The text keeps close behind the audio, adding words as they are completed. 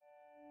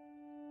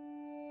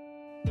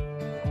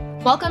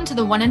Welcome to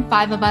the 1 in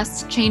 5 of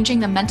Us Changing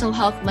the Mental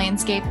Health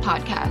Landscape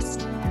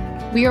podcast.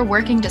 We are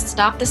working to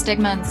stop the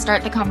stigma and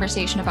start the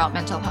conversation about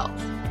mental health.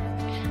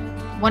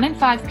 1 in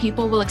 5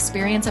 people will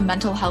experience a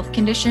mental health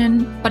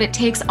condition, but it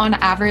takes on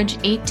average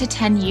 8 to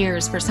 10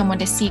 years for someone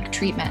to seek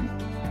treatment.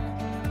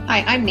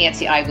 Hi, I'm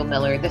Nancy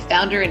Eigel-Miller, the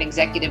founder and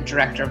executive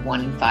director of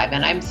 1 in 5,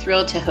 and I'm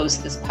thrilled to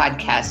host this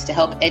podcast to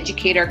help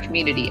educate our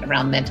community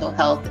around mental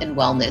health and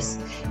wellness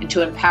and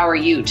to empower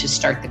you to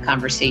start the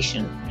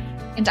conversation.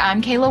 And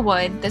I'm Kayla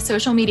Wood, the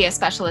social media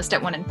specialist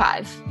at 1 in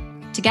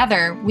 5.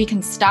 Together, we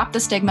can stop the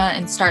stigma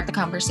and start the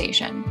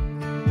conversation.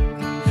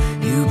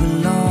 You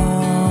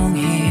belong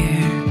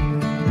here.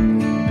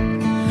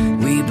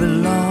 We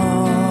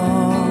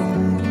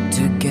belong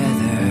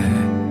together.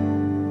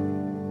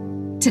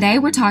 Today,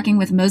 we're talking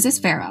with Moses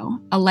Farrow,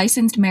 a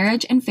licensed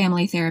marriage and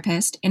family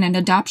therapist and an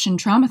adoption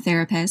trauma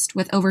therapist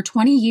with over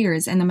 20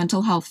 years in the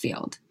mental health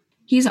field.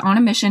 He's on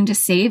a mission to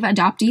save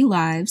adoptee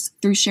lives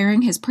through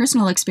sharing his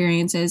personal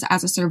experiences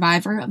as a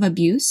survivor of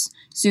abuse,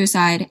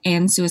 suicide,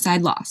 and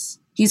suicide loss.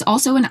 He's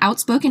also an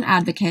outspoken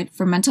advocate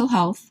for mental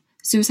health,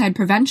 suicide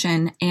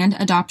prevention, and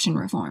adoption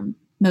reform.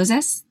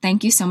 Moses,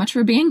 thank you so much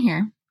for being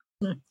here.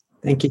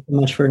 Thank you so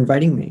much for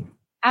inviting me.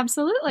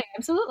 Absolutely.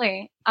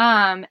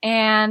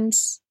 And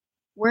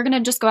we're going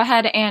to just go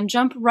ahead and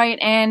jump right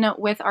in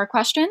with our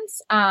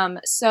questions.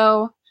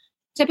 So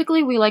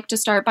typically we like to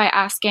start by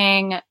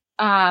asking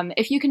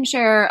if you can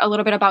share a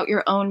little bit about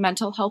your own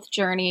mental health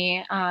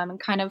journey and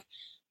kind of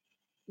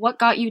what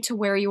got you to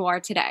where you are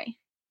today.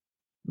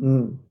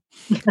 Well,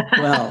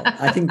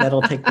 I think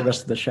that'll take the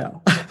rest of the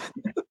show.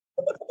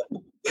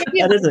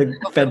 That is a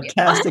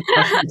fantastic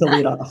question to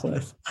lead off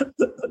with.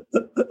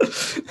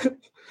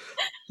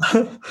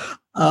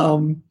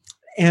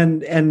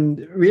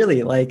 And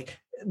really, like,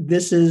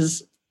 this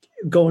is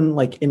going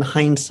like in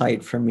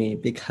hindsight for me,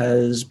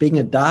 because being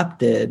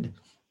adopted,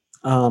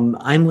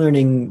 I'm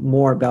learning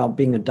more about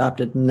being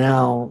adopted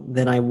now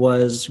than I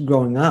was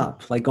growing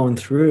up, like going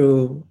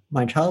through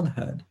my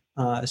childhood.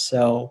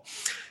 So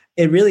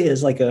it really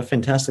is like a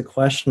fantastic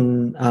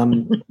question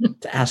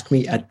to ask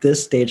me at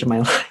this stage of my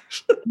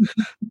life.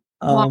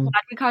 Well, I'm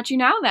glad we caught you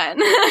now then.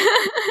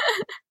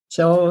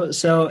 So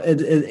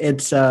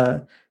it's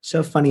so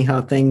funny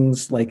how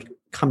things like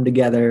come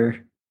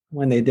together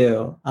when they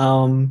do.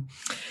 And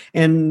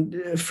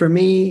for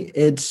me,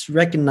 it's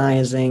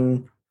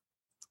recognizing,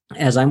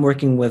 as I'm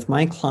working with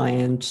my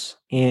clients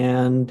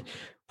and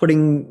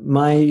putting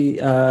my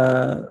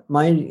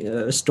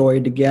story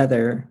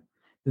together,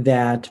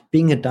 that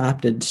being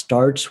adopted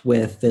starts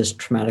with this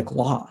traumatic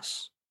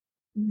loss.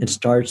 It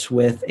starts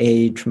with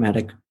a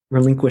traumatic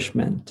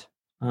relinquishment,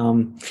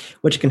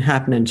 which can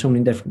happen in so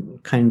many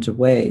different kinds of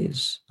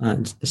ways.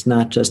 It's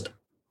not just,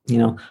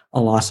 a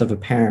loss of a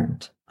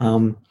parent.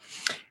 And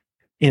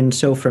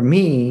so for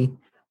me,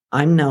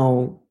 I'm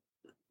now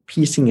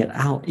piecing it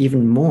out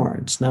even more.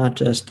 It's not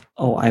just,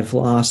 I've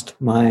lost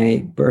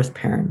my birth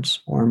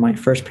parents or my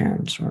first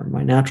parents or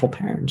my natural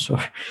parents,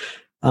 or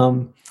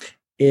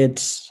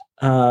it's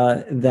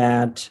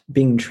that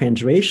being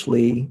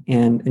transracially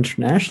and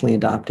internationally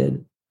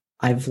adopted,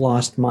 I've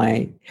lost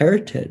my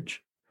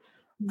heritage.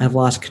 I've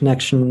lost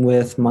connection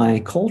with my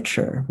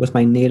culture, with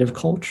my native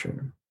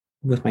culture,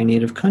 with my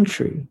native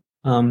country.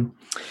 And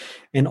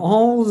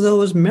all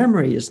those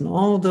memories and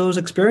all those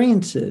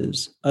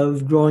experiences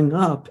of growing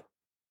up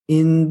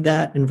in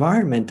that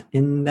environment,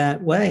 in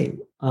that way.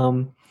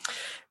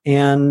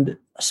 And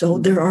so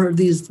there are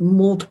these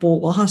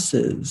multiple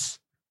losses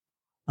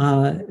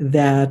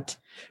that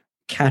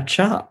catch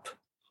up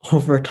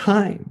over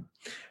time.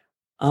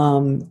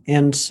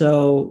 And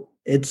so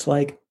it's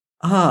like,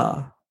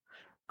 I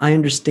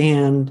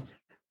understand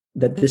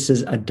that this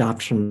is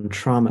adoption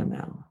trauma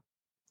now.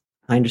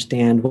 I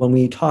understand when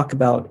we talk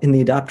about, in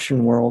the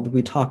adoption world,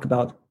 we talk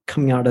about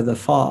coming out of the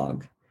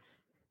fog.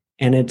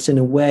 And it's in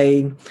a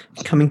way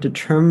coming to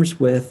terms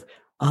with,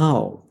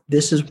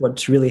 this is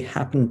what's really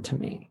happened to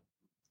me.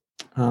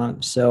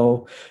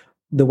 So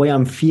the way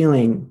I'm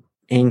feeling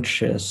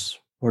anxious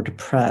or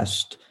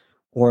depressed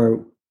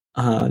or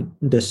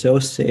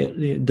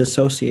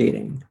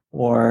dissociating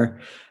or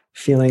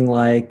feeling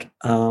like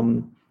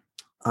I'm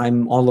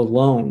all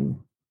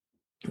alone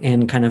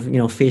and kind of,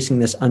 facing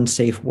this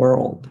unsafe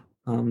world.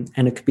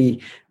 And it could be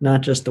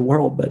not just the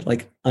world, but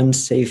like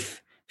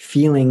unsafe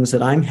feelings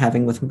that I'm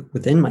having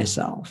within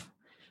myself,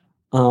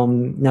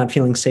 not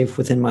feeling safe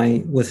within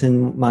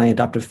my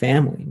adoptive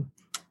family,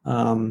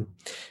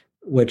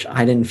 which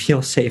I didn't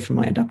feel safe in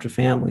my adoptive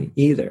family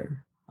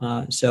either.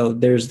 So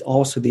there's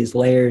also these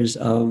layers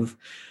of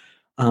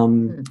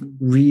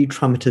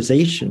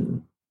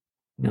re-traumatization,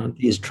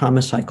 these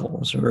trauma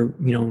cycles, or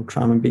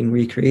trauma being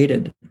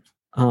recreated.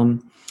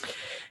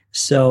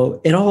 So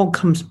it all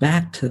comes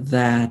back to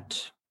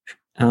that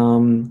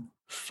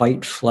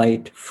fight,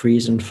 flight,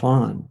 freeze, and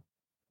fawn.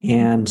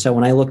 And so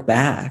when I look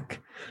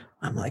back,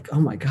 I'm like, oh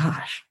my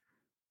gosh,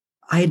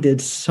 I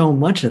did so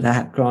much of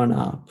that growing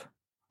up.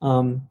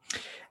 And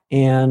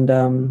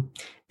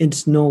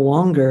it's no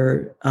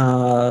longer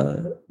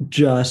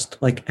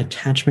just like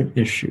attachment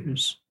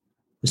issues.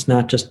 It's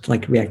not just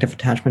like reactive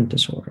attachment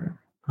disorder.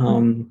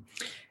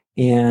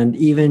 And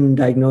even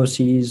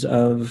diagnoses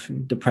of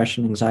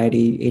depression,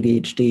 anxiety,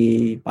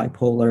 ADHD,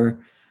 bipolar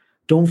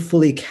don't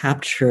fully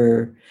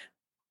capture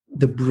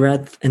the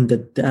breadth and the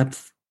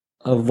depth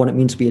of what it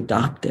means to be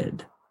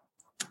adopted.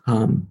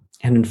 And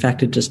in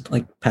fact, it just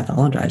like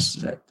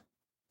pathologizes it.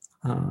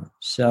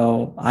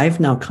 So I've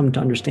now come to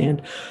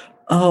understand,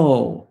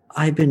 oh,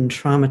 I've been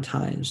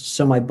traumatized.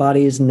 So my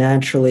body is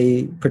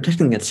naturally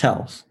protecting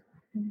itself.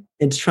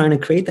 It's trying to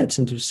create that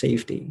sense of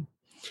safety.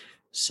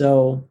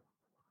 So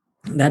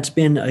that's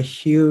been a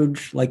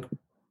huge like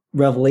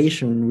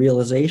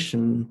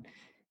realization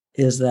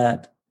is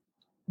that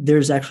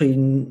there's actually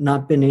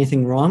not been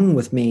anything wrong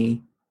with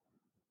me.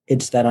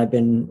 It's that I've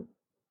been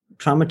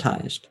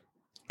traumatized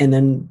and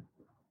then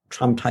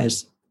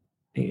traumatized,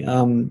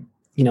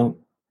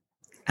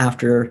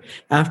 after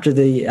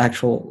the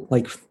actual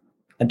like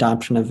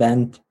adoption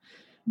event.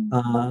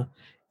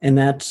 And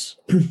that's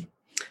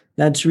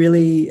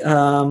really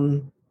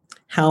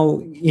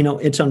how,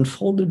 it's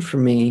unfolded for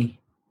me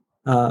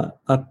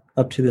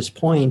up to this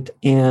point.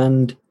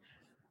 And,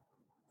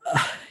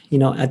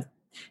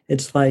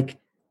 it's like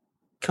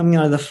coming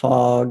out of the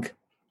fog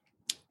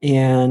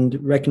and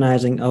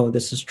recognizing, oh,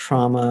 this is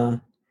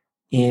trauma.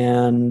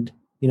 And,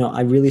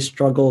 I really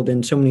struggled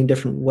in so many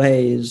different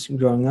ways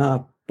growing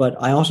up, but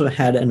I also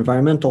had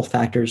environmental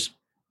factors,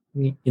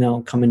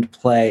 come into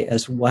play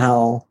as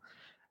well.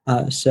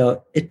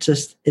 So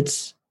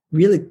it's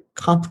really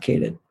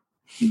complicated.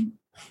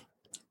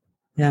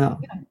 Yeah,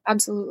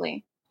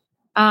 absolutely.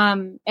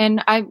 And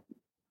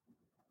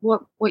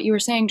what you were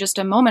saying just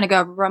a moment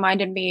ago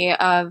reminded me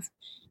of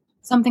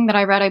something that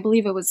I read. I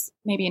believe it was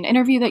maybe an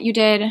interview that you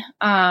did,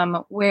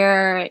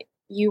 where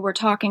you were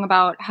talking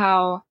about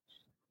how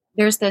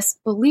there's this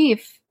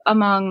belief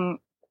among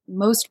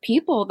most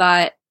people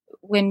that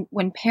when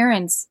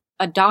parents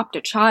adopt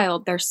a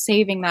child, they're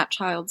saving that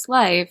child's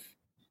life.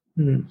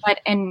 But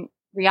in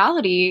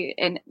reality,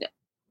 and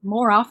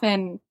more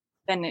often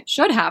than it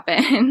should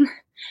happen,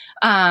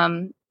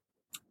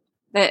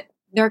 that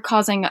they're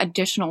causing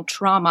additional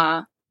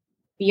trauma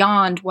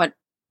beyond what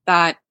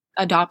that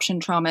adoption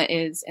trauma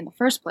is in the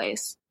first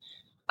place.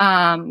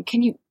 Can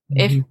you,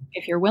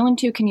 if you're willing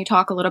to, can you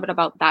talk a little bit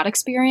about that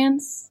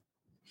experience?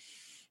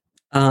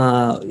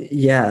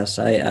 Yes,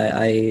 I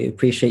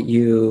appreciate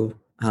you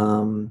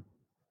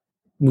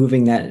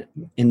moving that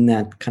in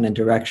that kind of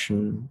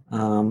direction.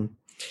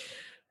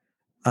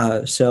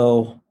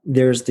 So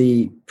there's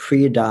the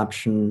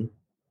pre-adoption,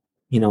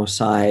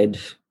 side,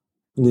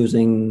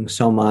 losing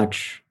so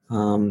much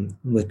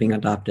with being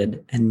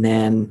adopted, and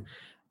then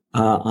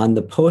on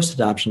the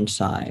post-adoption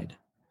side.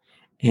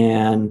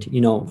 And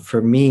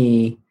for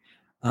me,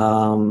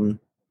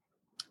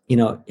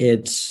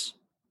 it's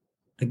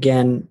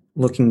again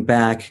looking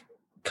back,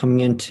 coming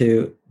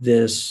into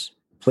this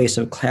place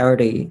of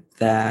clarity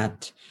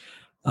that,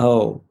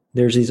 oh,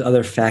 there's these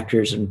other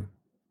factors in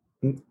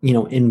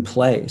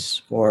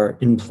place or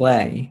in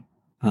play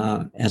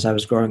as I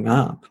was growing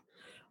up.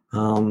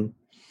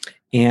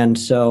 And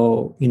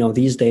so,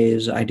 these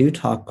days I do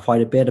talk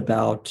quite a bit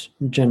about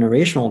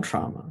generational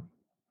trauma.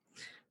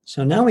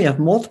 So now we have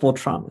multiple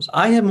traumas.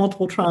 I have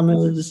multiple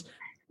traumas.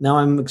 Now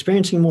I'm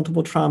experiencing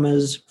multiple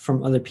traumas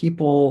from other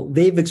people.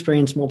 They've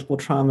experienced multiple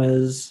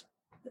traumas.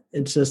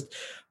 It's just,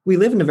 we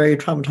live in a very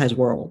traumatized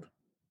world.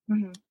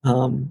 And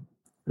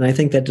I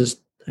think that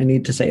I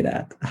need to say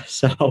that.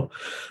 So,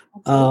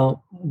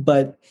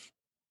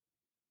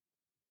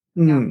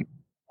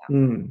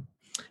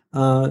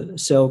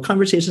 so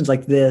conversations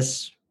like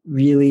this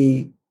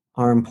really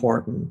are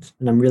important.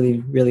 And I'm really,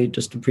 really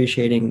just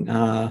appreciating,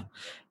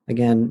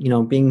 again,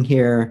 being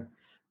here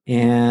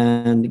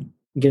and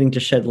getting to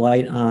shed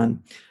light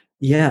on,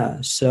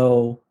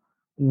 so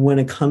when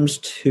it comes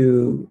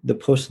to the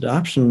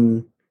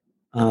post-adoption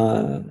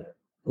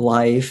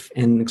life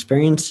and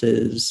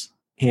experiences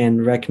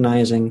and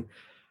recognizing,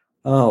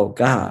 oh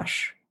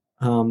gosh,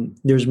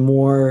 there's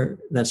more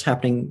that's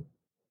happening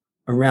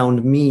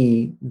around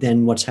me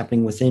than what's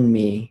happening within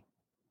me.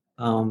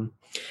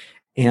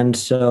 And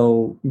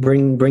so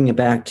bring it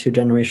back to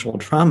generational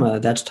trauma.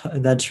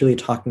 That's really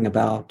talking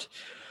about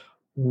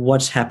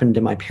what's happened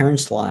in my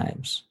parents'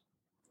 lives.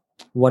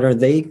 What are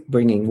they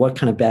bringing? What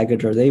kind of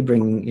baggage are they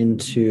bringing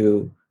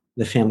into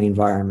the family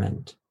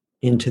environment,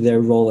 into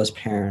their role as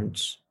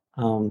parents?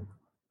 And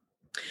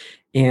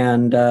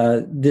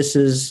this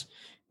is,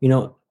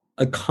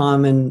 a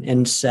common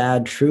and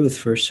sad truth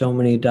for so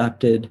many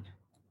adopted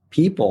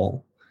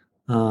people,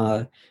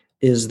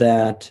 is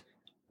that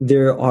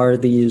there are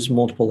these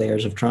multiple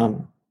layers of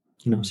trauma.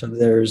 So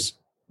there's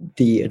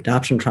the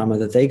adoption trauma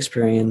that they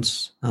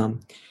experience,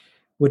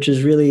 which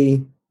is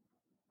really,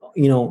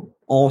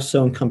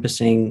 also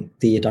encompassing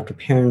the adoptive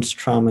parents'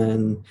 trauma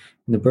and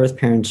the birth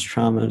parents'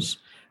 traumas.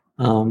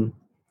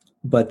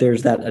 But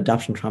there's that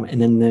adoption trauma,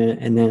 and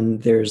then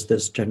there's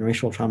this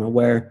generational trauma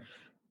where,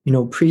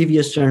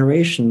 previous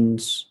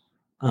generations,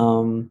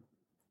 don't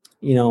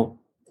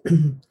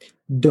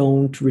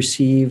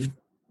receive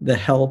the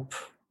help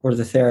or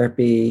the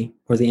therapy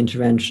or the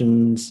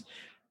interventions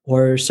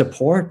or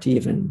support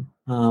even.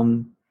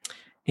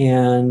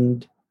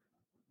 And,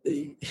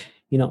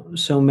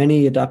 so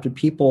many adopted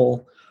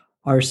people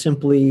are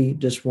simply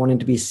just wanting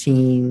to be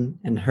seen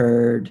and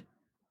heard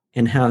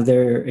and have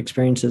their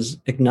experiences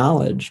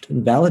acknowledged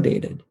and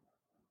validated.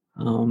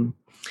 And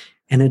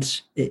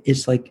it's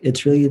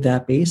really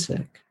that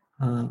basic.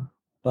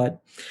 But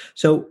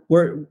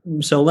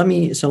let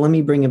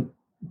me bring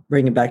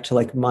it back to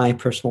like my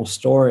personal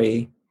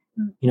story.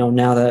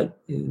 Now that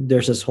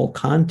there's this whole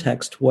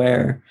context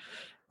where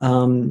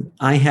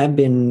I have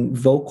been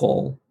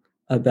vocal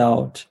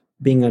about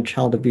being a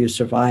child abuse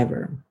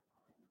survivor.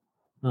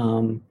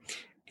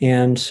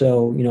 And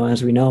so,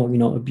 as we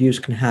know, abuse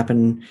can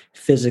happen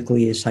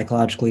physically,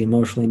 psychologically,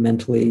 emotionally,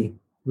 mentally,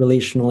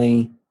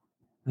 relationally,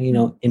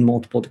 in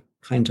multiple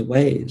kinds of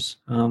ways.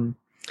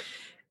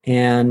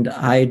 And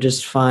I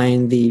just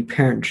find the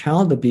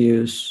parent-child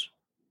abuse,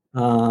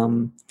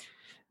 to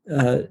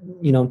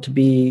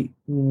be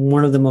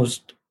one of the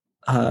most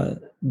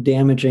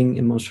damaging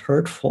and most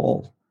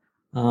hurtful,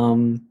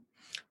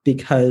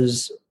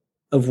 because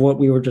of what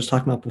we were just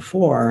talking about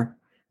before,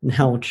 and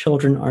how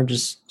children are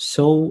just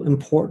so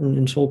important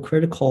and so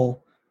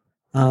critical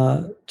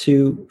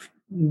to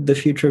the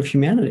future of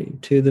humanity,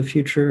 to the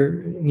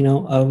future,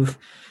 of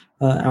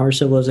our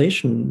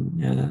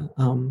civilization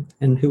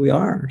and who we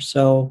are.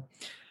 So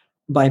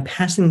by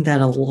passing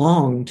that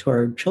along to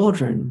our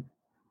children,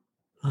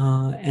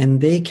 and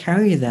they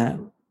carry that,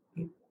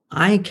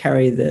 I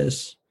carry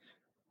this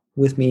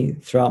with me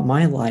throughout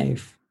my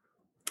life.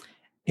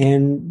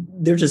 And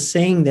there's a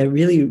saying that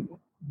really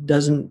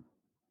doesn't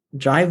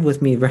jive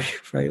with me very,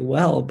 very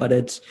well, but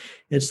it's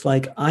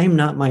like, I'm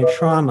not my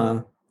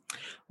trauma,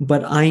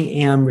 but I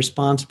am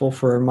responsible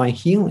for my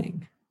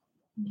healing.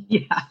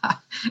 Yeah.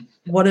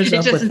 What is up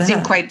with that? It doesn't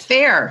seem quite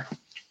fair.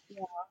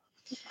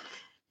 Yeah.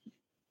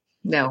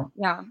 No.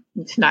 Yeah.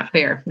 It's not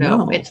fair.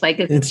 No. It's like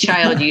as a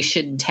child, you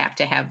shouldn't have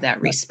to have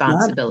that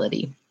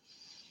responsibility.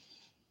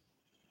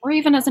 Or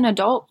even as an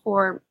adult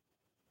for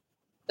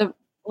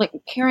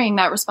carrying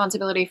that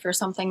responsibility for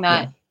something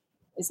that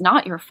is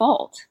not your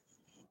fault.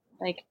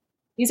 Like,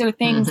 these are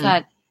things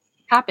that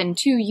happen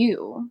to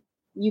you.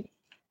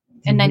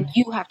 And then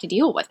you have to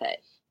deal with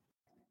it.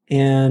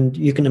 And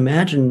you can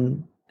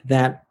imagine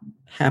that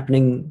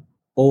happening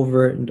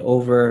over and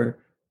over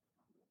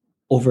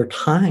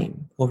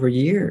time, over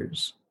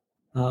years,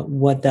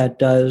 what that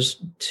does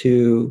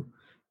to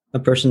a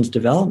person's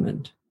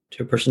development,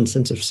 to a person's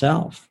sense of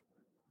self.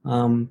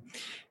 And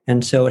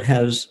so it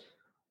has,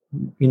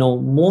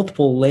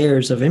 multiple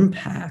layers of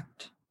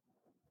impact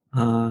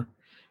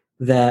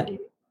that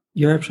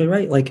you're absolutely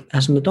right. Like,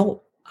 as an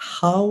adult,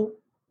 how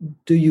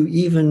do you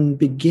even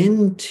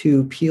begin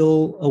to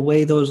peel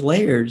away those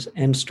layers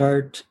and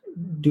start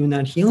doing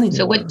that healing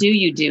So work? what do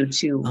you do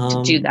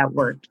to do that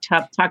work?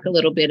 Talk a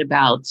little bit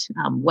about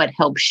what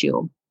helps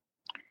you.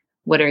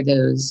 What are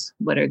those?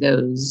 I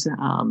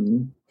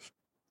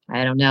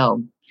don't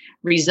know.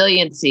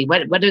 Resiliency.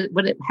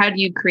 How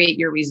do you create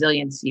your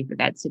resiliency for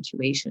that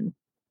situation?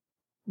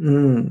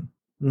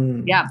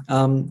 Yeah.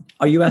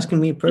 Are you asking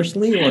me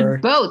personally, or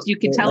both? You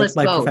can tell us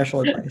my both.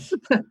 professional advice.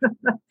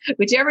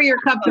 Whichever you're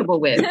comfortable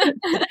with.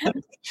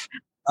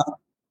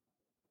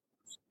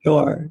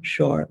 Sure.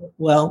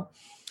 Well,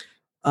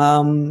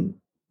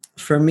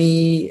 for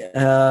me,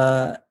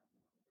 I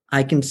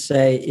can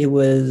say it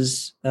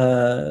was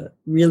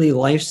really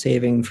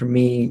life-saving for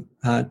me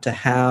to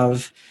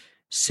have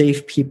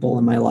safe people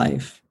in my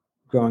life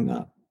growing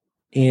up.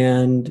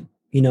 And,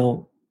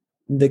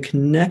 the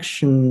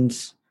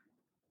connections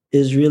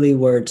is really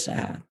where it's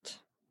at.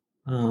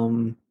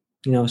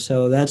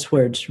 So that's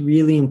where it's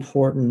really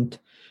important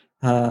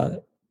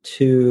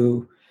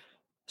to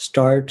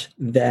start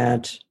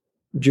that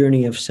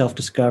journey of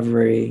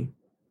self-discovery,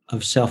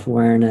 of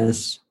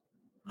self-awareness,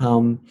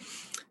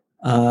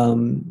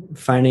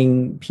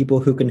 finding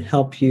people who can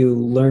help you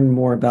learn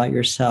more about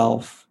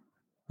yourself.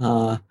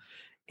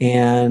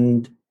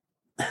 And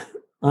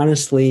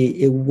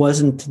honestly, it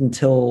wasn't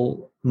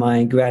until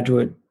my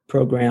graduate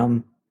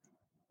program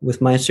with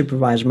my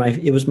supervisor,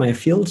 it was my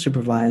field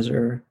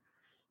supervisor,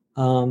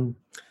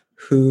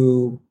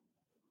 who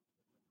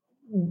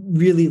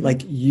really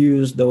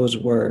used those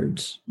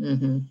words,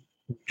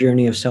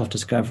 journey of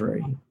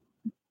self-discovery,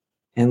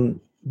 and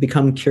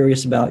become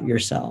curious about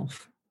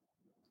yourself.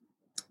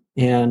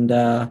 And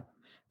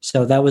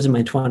so that was in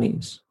my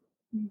 20s.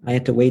 I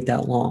had to wait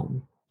that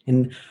long.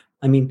 And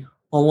I mean,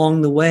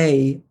 along the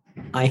way,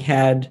 I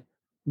had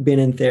been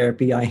in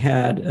therapy. I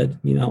had,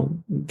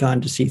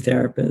 gone to see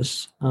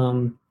therapists.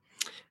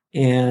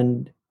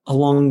 And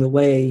along the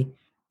way,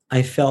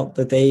 I felt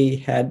that they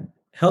had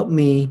helped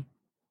me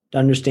to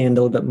understand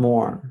a little bit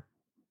more.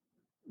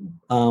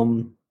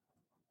 So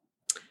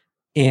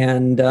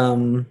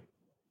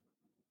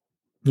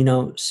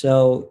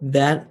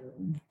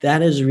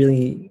that is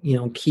really,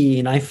 key.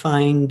 And I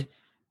find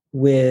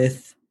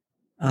with,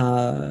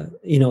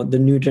 the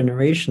new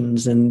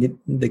generations and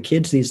the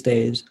kids these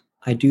days,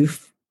 I do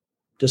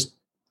just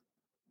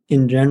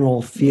in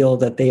general feel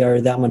that they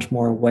are that much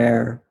more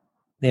aware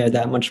They are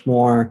that much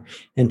more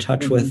in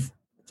touch with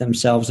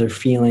themselves, their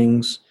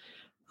feelings,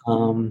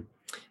 and,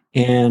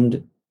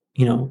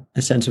 you know,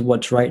 a sense of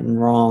what's right and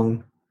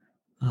wrong.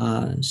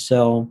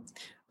 So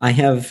I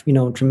have, you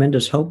know,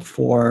 tremendous hope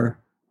for,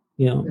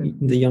 you know,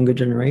 the younger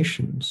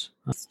generations.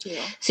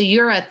 So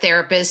you're a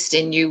therapist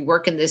and you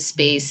work in this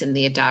space, in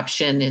the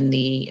adoption, in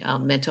the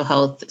mental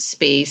health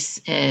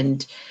space.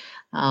 And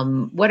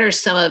what are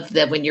some of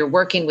the, when you're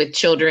working with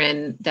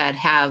children that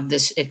have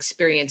this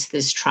experience,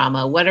 this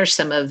trauma, what are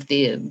some of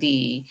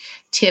the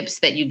tips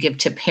that you give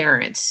to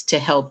parents to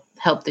help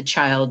the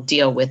child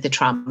deal with the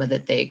trauma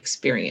that they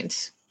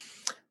experience?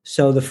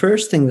 So the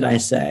first thing that I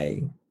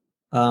say,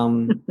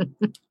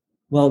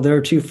 well, there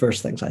are two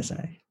first things I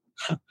say.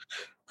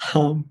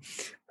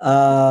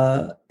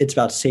 It's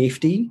about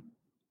safety.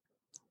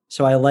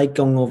 So I like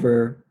talking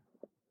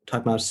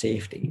about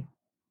safety.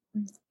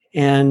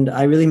 And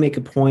I really make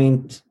a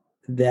point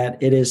that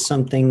it is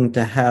something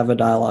to have a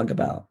dialogue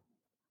about,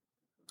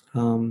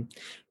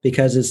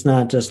 because it's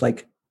not just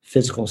like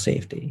physical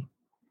safety,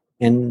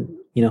 and,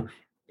 you know,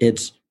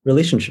 it's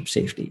relationship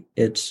safety,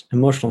 it's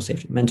emotional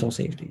safety, mental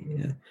safety,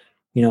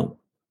 you know,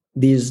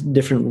 these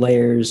different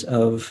layers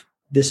of,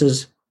 this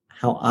is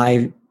how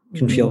I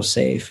can feel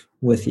safe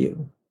with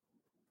you,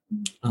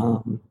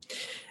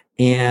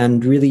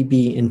 and really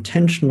be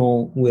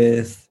intentional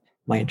with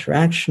my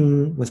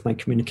interaction, with my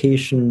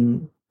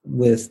communication,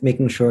 with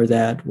making sure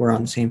that we're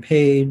on the same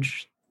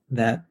page,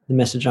 that the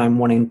message I'm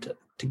wanting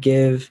to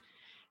give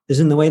is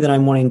in the way that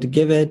I'm wanting to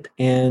give it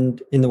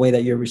and in the way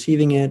that you're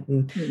receiving it.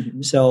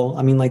 And so,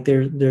 I mean, like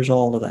there's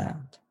all of that.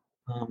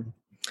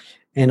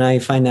 And I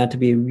find that to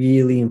be a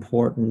really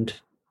important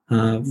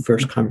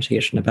first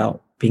conversation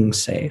about being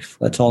safe.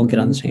 Let's all get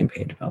on the same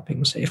page about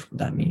being safe, what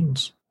that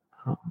means.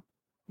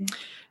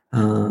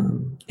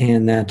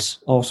 And that's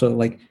also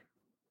like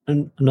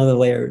another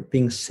layer,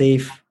 being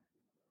safe,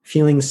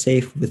 feeling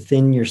safe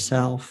within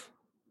yourself,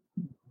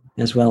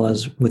 as well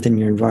as within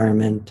your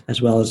environment,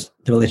 as well as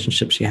the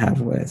relationships you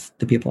have with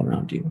the people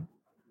around you.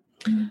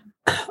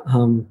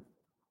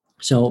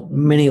 So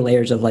many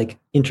layers of like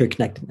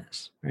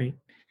interconnectedness, right?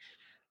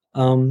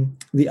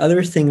 The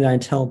other thing that I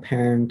tell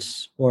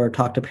parents or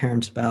talk to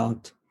parents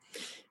about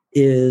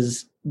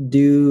is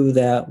do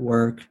that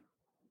work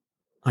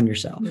on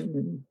yourself.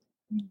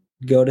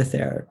 Go to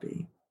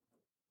therapy.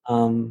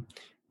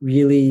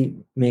 Really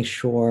make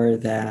sure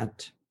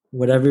that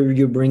whatever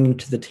you're bringing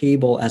to the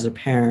table as a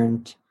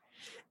parent,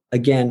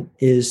 again,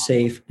 is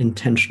safe,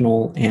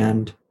 intentional,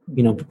 and,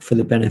 you know, for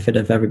the benefit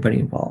of everybody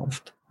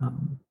involved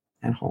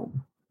at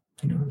home.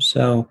 You know,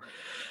 so,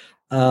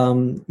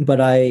 but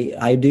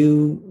I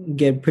do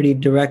get pretty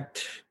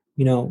direct,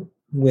 you know,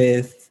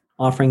 with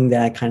offering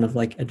that kind of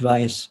like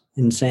advice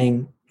and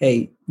saying,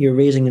 hey, you're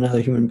raising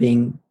another human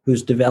being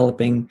who's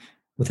developing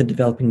with a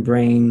developing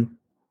brain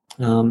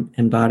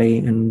and body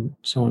and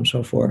so on and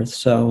so forth.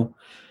 So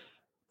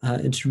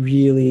it's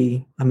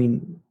really, I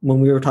mean, when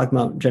we were talking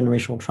about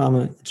generational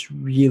trauma, it's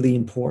really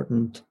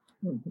important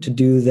to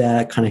do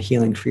that kind of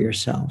healing for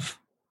yourself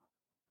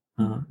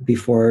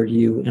before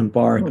you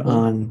embark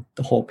on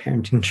the whole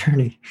parenting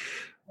journey,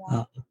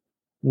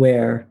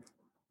 where,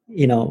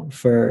 you know,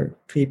 for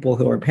people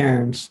who are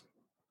parents,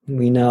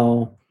 we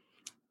know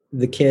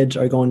the kids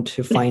are going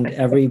to find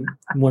every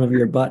one of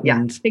your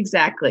buttons. Yeah,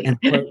 exactly.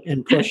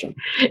 And push them.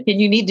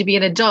 And you need to be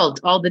an adult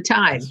all the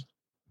time. Yes.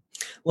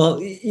 Well,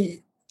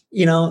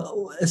 you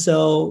know,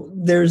 so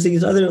there's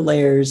these other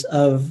layers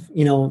of,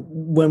 you know,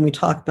 when we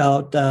talk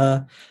about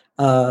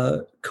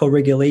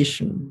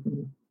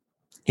co-regulation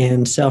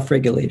and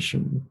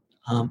self-regulation,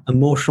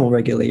 emotional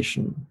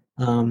regulation,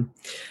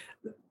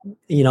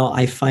 you know,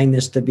 I find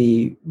this to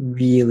be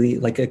really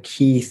like a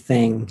key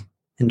thing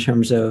in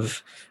terms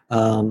of,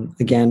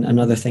 again,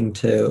 another thing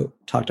to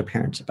talk to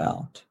parents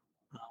about.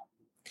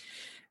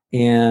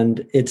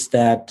 And it's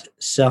that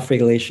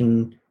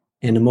self-regulation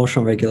and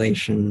emotional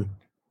regulation.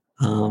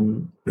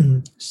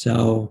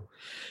 So,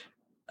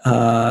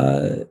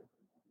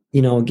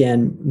 you know,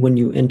 again, when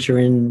you enter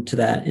into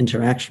that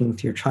interaction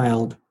with your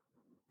child,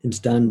 it's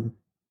done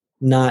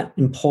not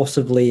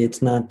impulsively.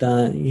 It's not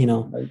done, you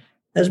know,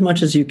 as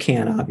much as you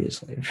can,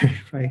 obviously,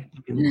 right?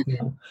 You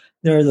know,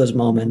 there are those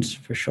moments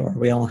for sure.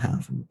 We all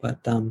have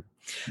them,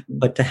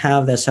 but to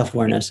have that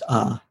self-awareness,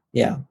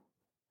 yeah,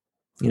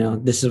 you know,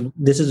 this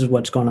is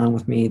what's going on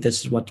with me.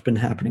 This is what's been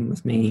happening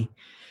with me.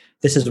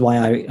 This is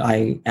why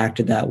I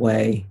acted that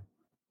way.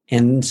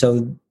 And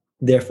so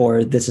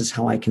therefore, this is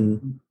how I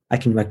can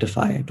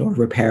rectify it or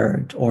repair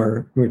it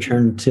or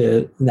return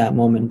to that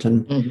moment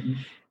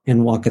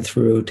and walk it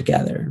through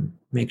together and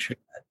make sure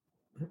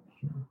that,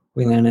 you know,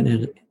 we land in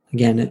it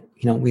again.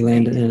 You know, we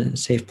landed in a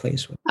safe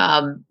place.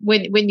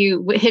 When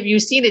you have you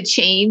seen a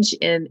change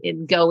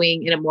in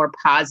going in a more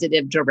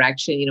positive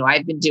direction? You know,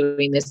 I've been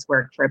doing this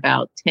work for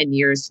about 10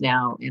 years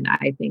now, and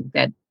I think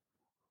that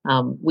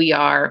we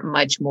are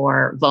much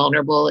more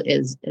vulnerable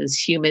as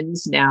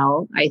humans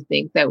now. I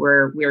think that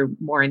we're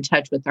more in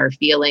touch with our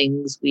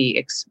feelings.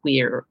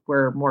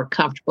 We're more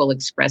comfortable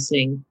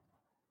expressing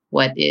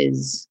what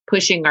is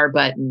pushing our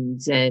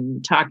buttons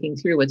and talking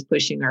through what's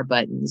pushing our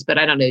buttons. But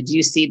I don't know, do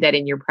you see that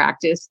in your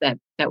practice that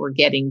we're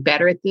getting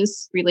better at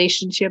this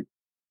relationship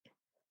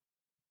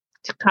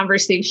to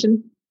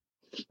conversation?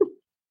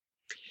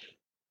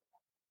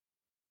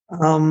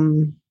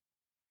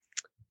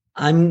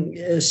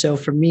 So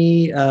for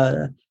me,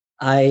 I've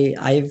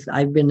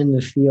been in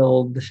the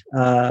field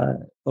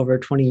over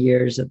 20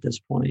 years at this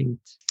point.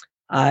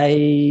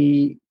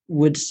 I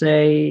would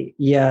say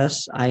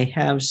yes, I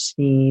have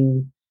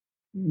seen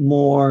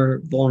more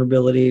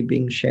vulnerability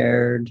being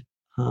shared.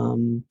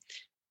 But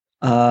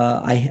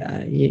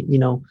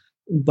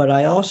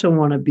I also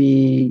want to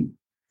be,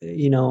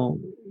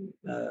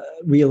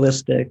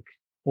 realistic,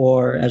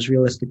 or as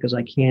realistic as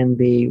I can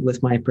be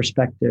with my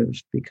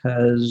perspective,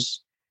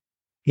 because,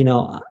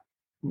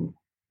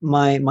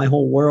 my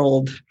whole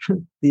world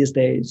these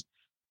days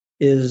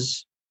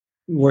is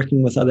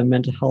working with other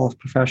mental health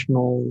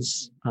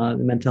professionals, the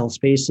mental health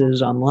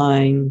spaces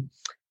online.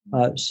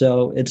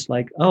 So it's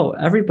like, oh,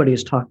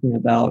 everybody's talking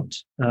about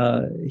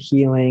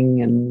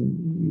healing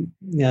and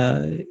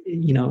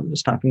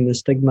stopping the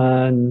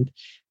stigma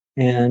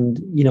and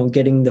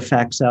getting the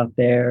facts out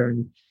there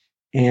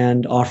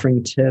and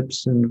offering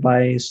tips and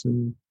advice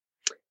and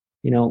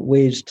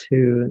ways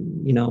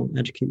to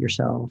educate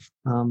yourself.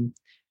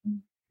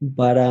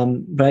 But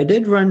I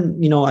did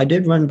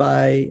run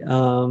by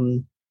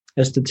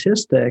a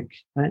statistic.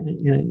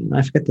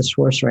 I forget the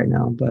source right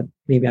now, but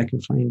maybe I can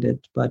find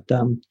it. But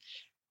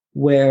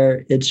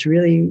where it's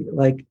really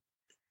like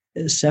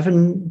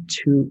 7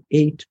 to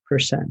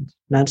 8%,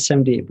 not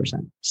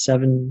 78%,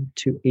 7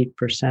 to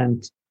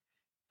 8%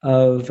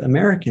 of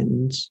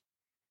Americans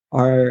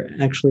are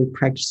actually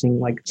practicing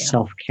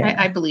self-care.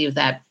 I believe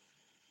that.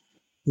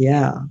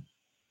 Yeah.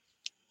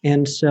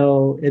 And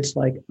so it's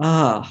like,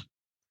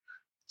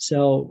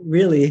 so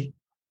really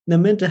the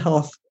mental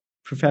health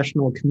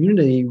professional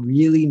community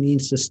really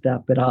needs to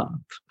step it up.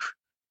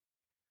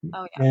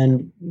 Oh, yeah.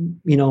 And,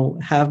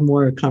 have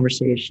more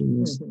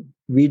conversations,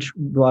 reach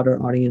broader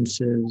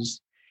audiences,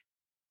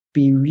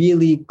 be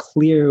really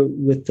clear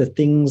with the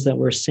things that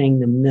we're saying,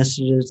 the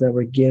messages that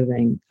we're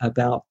giving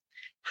about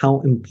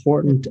how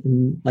important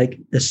and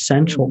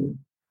essential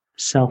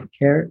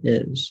self-care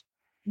is,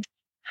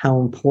 how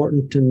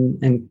important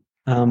and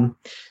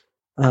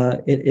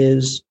it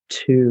is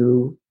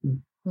to,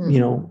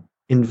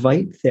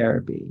 invite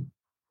therapy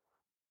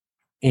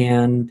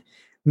and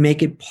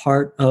make it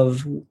part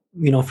of,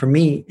 for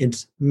me,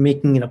 it's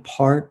making it a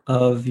part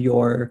of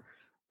your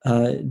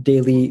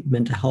daily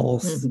mental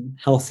health,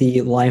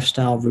 healthy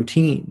lifestyle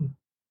routine.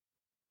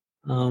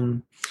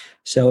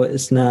 So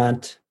it's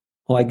not,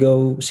 I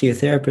go see a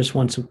therapist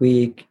once a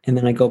week and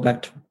then I go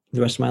back to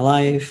the rest of my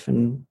life.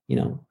 And,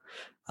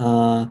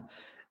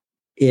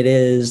 it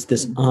is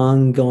this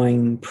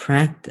ongoing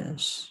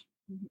practice,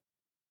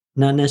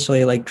 not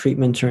necessarily like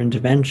treatment or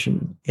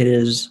intervention. It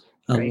is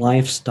a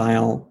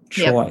lifestyle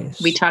choice.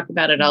 Yep. We talk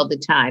about it all the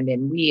time,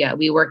 and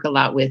we work a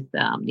lot with,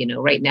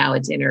 right now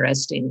it's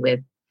interesting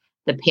with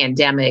the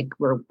pandemic.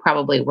 We're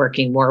probably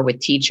working more with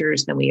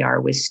teachers than we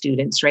are with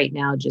students right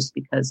now, just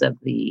because of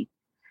the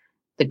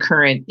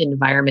current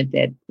environment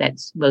that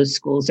most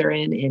schools are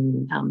in.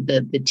 And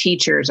the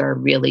teachers are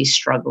really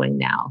struggling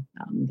now.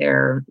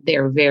 They're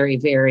very,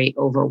 very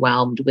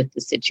overwhelmed with the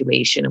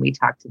situation. And we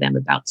talk to them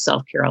about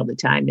self-care all the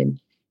time. And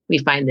we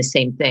find the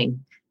same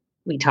thing.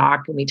 We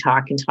talk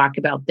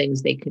about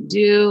things they can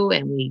do.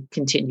 And we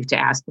continue to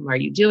ask them, are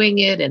you doing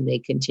it? And they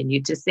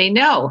continue to say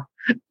no.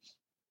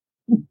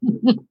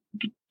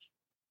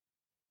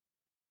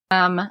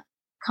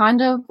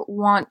 Kind of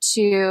want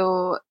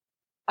to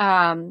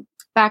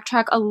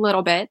backtrack a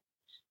little bit.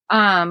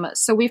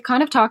 So we've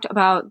kind of talked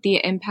about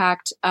the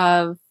impact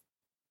of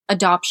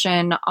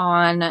adoption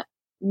on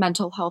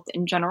mental health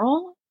in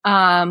general.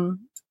 But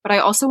I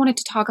also wanted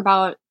to talk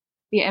about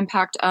the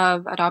impact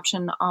of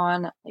adoption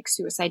on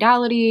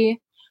suicidality.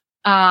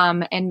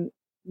 And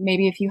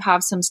maybe if you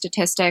have some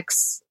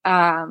statistics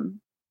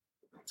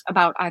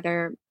about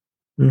either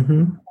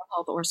mental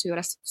health or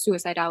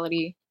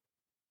suicidality,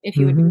 if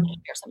you would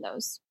share some of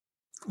those.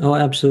 Oh,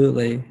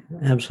 absolutely.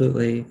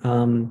 Absolutely.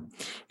 And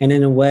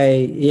in a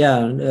way,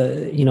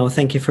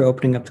 thank you for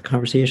opening up the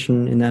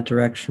conversation in that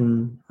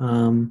direction.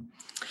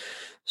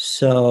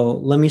 So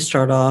let me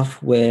start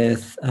off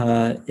with,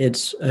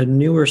 it's a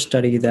newer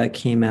study that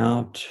came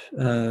out,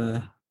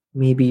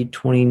 maybe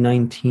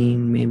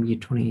 2019, maybe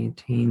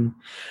 2018,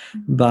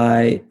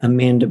 by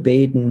Amanda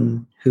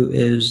Baden, who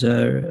is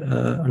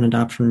an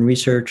adoption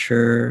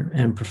researcher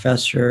and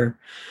professor.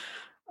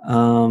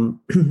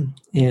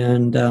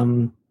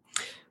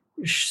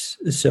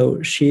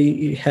 So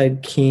she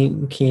had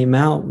came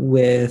out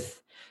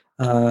with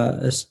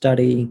a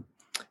study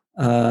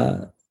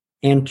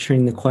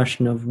answering the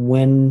question of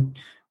when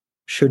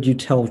should you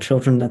tell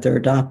children that they're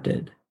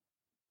adopted,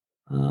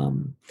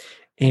 and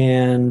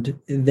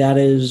that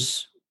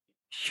is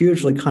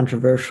hugely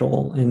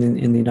controversial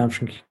in the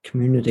adoption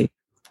community.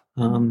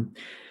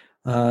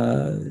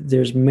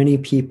 There's many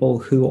people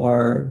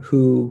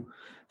who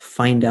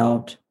find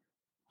out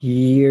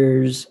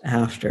years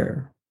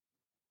after,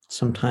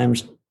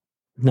 sometimes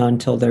not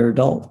until they're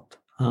adult.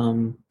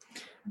 And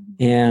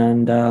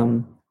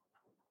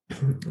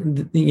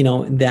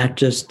that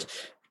just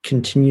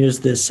continues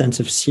this sense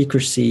of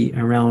secrecy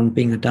around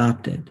being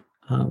adopted,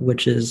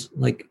 which is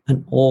like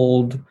an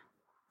old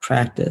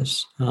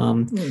practice,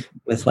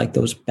 with like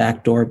those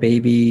backdoor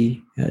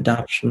baby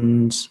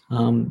adoptions,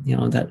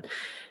 that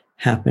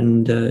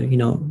happened,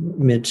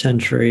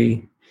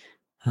 mid-century,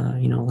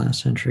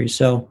 last century.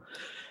 So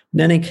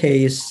in any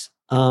case,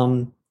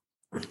 the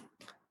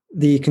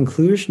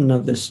conclusion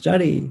of this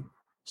study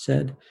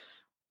said,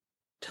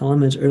 tell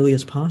them as early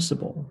as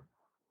possible.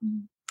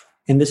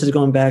 And this is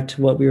going back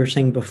to what we were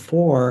saying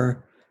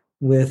before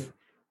with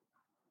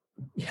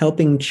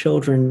helping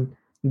children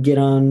get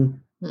on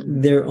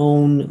their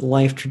own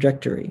life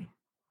trajectory.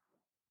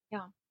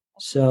 Yeah.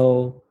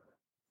 So,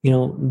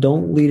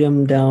 don't lead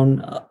them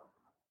down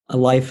a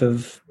life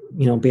of,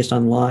 based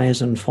on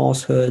lies and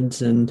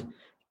falsehoods and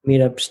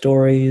made up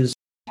stories,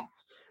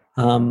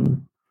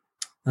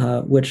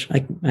 which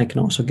I can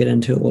also get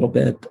into a little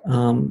bit.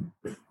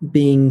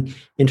 Being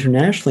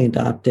internationally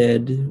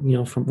adopted,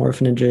 from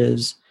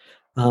orphanages,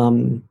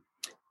 and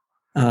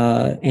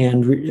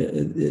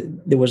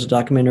there was a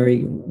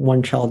documentary,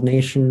 One Child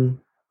Nation,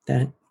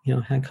 that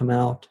had come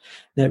out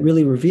that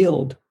really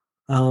revealed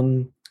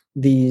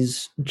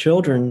these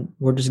children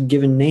were just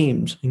given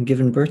names and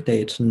given birth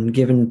dates and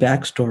given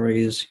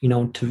backstories,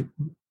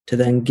 to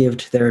then give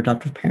to their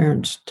adoptive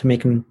parents to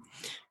make them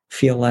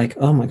feel like,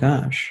 oh my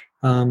gosh,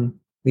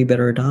 we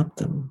better adopt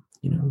them.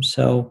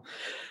 So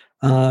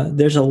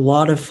there's a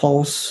lot of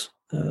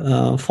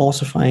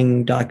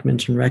falsifying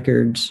documents and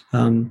records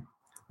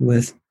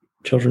with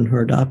children who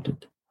are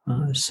adopted.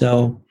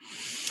 So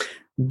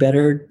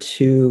better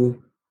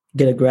to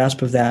get a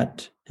grasp of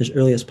that as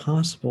early as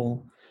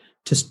possible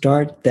to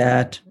start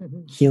that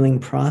healing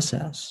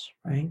process,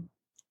 right?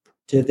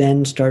 To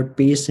then start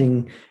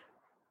basing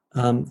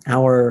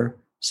our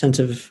sense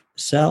of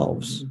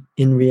selves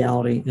in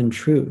reality and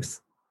truth,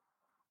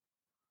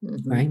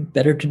 right?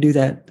 Better to do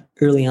that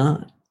early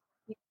on.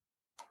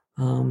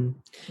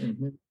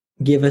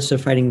 Give us a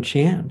fighting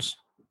chance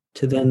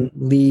to then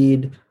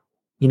lead,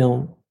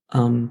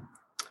 the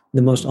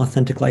most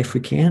authentic life we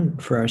can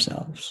for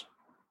ourselves.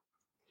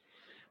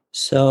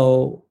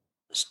 So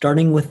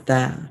starting with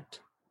that,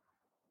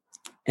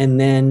 and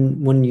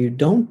then when you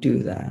don't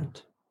do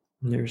that,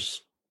 and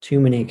there's too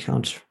many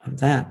accounts of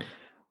that,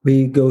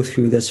 we go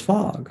through this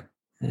fog,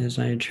 as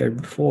I had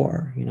shared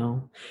before,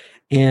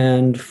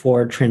 and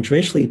for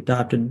transracially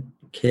adopted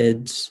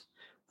kids,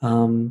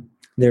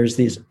 there's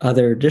these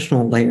other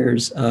additional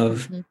layers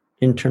of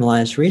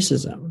internalized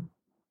racism,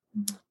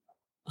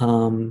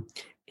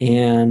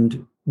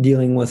 and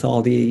dealing with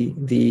all the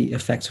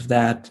effects of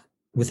that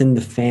within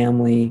the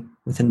family,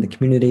 within the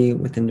community,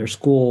 within their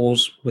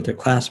schools, with their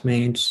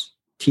classmates,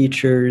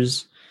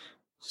 teachers,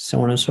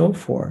 so on and so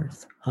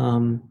forth.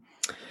 Where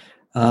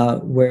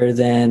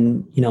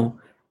then,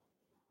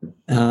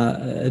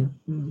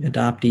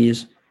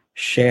 adoptees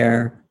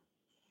share,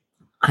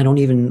 I don't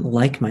even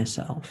like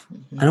myself.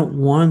 I don't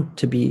want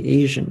to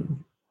be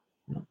Asian.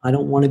 I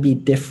don't want to be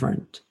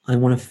different. I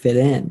want to fit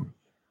in.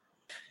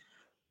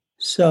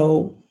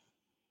 So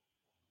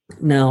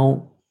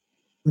now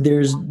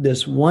there's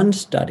this one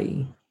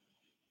study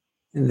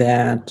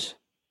that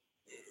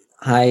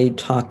I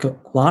talk a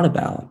lot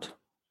about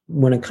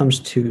when it comes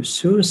to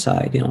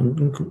suicide,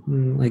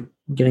 like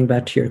getting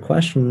back to your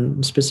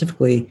question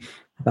specifically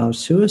about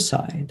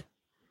suicide,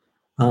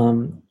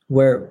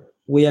 where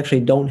we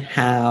actually don't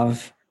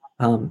have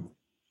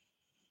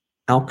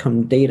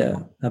outcome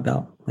data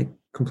about like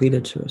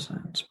completed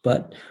suicides.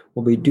 But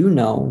what we do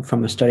know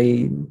from a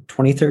study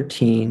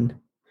 2013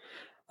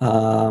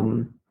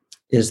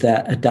 is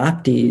that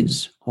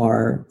adoptees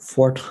are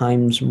 4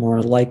 times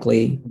more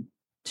likely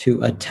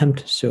to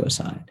attempt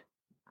suicide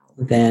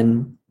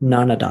than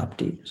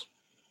non-adoptees.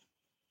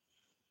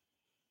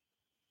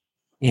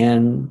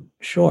 And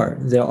sure,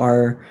 there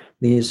are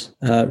these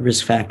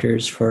risk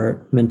factors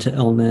for mental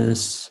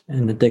illness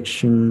and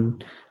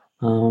addiction,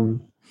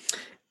 putting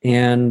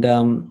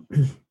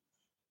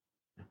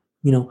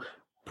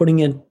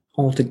it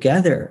all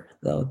together,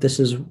 though, this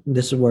is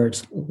where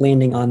it's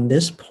landing on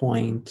this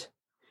point.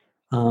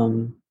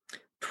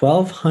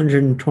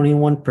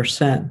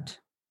 1,221%,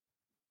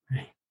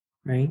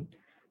 right?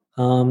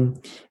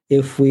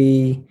 If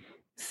we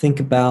think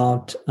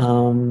about,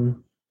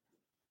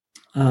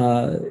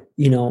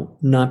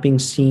 not being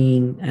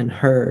seen and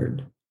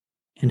heard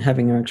and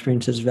having our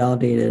experiences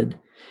validated,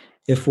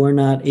 if we're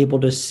not able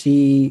to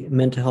see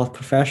mental health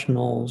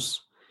professionals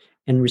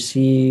and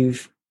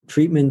receive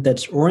treatment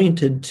that's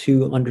oriented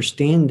to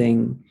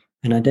understanding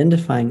and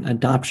identifying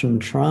adoption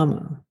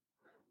trauma,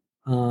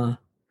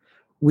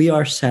 we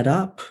are set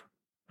up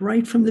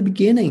right from the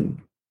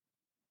beginning.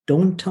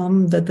 Don't tell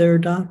them that they're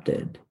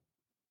adopted.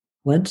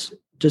 Let's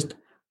just,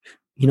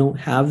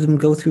 have them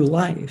go through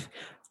life.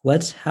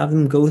 Let's have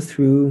them go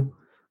through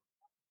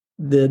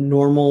the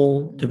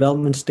normal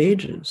development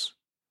stages,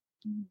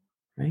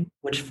 right?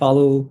 Which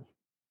follow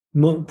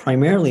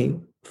primarily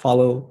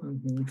follow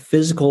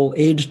physical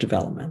age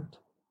development.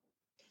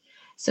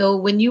 So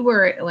when you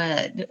were,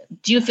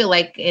 do you feel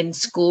like in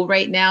school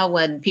right now,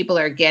 when people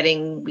are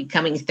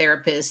becoming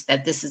therapists,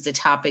 that this is a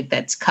topic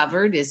that's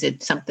covered? Is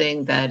it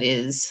something that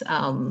is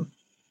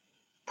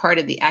part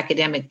of the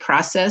academic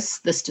process,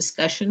 this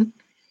discussion?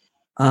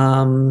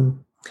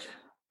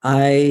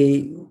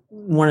 I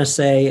want to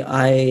say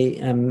I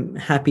am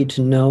happy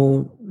to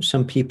know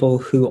some people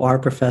who are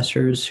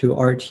professors who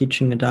are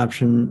teaching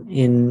adoption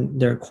in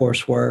their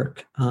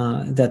coursework,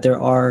 that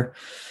there are,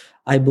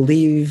 I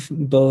believe,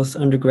 both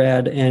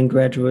undergrad and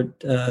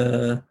graduate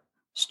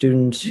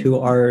students who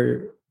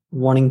are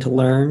wanting to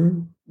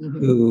learn,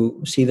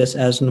 who see this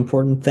as an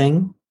important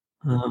thing.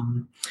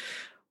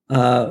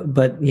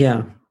 But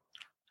yeah,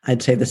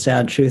 I'd say the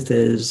sad truth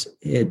is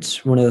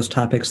it's one of those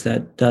topics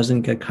that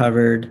doesn't get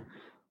covered,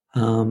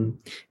 and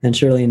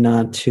surely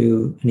not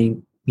to any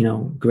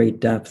great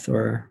depth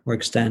or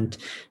extent.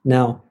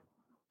 Now,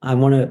 I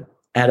want to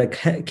add a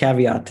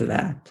caveat to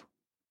that,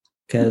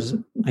 because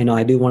I know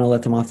I do want to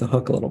let them off the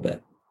hook a little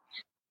bit.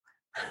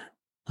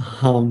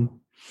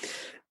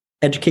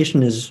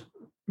 Education is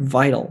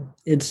vital.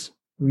 It's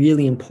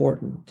really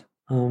important.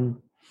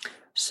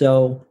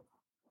 So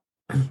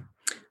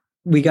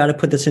we got to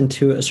put this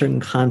into a certain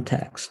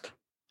context,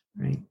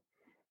 right?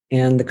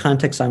 And the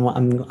context I'm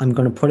going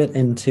to put it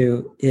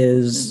into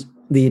is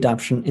the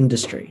adoption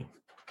industry,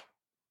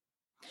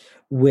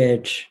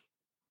 which,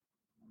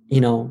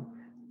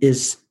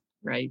 is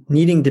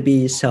needing to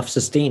be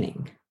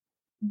self-sustaining,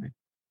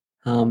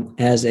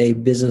 as a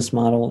business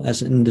model,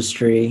 as an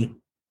industry,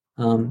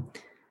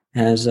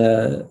 as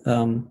a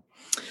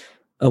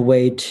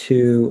way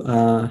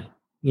to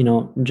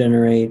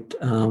generate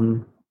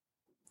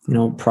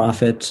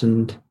profits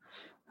and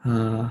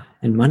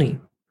money,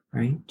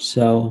 right?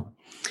 So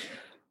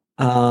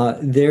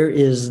there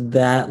is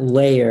that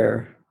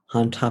layer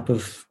on top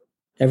of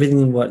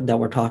everything that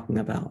we're talking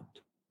about,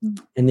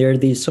 and there are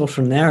these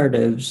social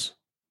narratives.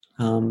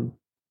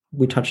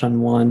 We touched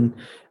on one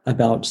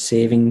about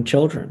saving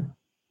children.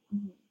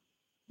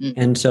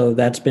 And so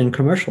that's been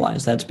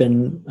commercialized. That's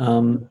been,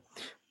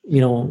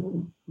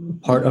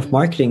 part of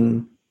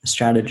marketing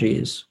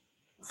strategies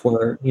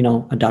for,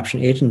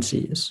 adoption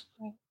agencies.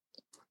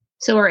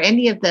 So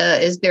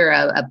is there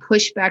a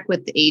pushback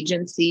with the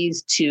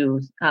agencies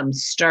to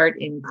start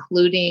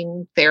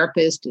including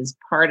therapists as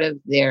part of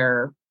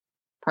their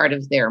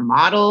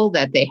model,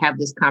 that they have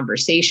this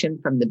conversation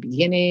from the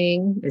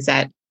beginning? Is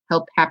that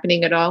help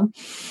happening at all?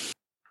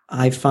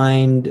 I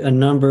find a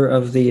number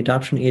of the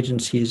adoption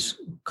agencies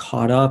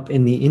caught up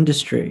in the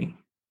industry,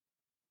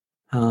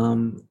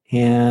 and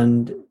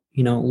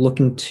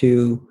looking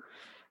to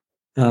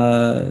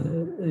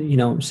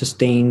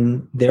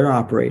sustain their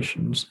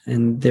operations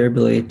and their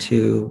ability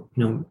to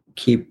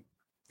keep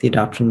the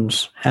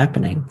adoptions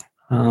happening.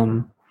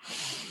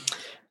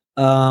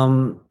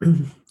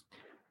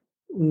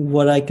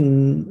 What I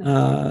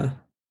can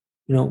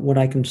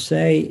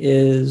say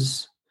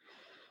is,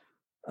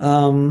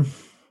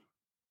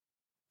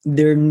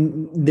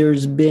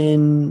 there's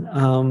been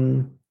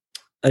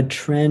a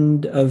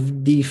trend of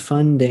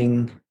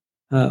defunding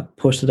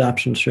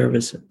post-adoption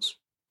services.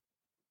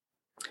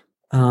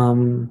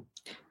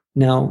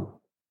 Now,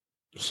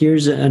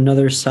 here's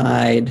another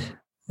side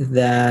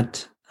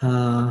that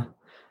I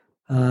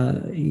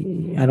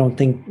don't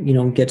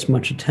think gets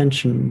much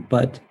attention,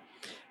 but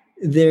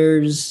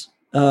there's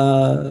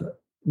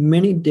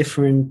many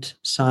different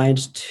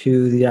sides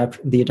to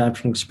the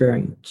adoption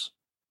experience.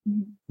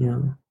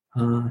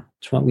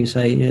 It's what we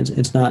say.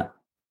 It's not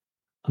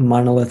a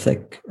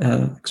monolithic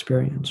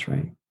experience,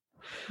 right?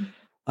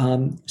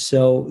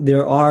 So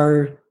there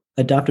are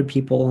adopted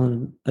people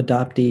and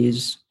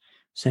adoptees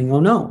saying, "Oh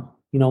no,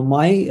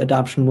 my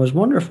adoption was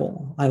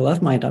wonderful. I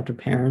love my adopted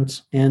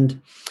parents."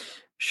 And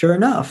sure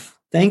enough,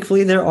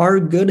 thankfully, there are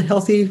good,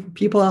 healthy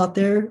people out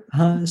there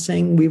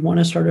saying we want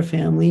to start a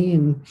family,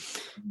 and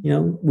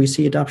we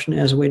see adoption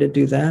as a way to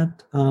do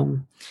that.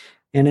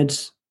 And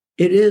it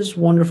is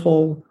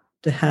wonderful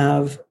to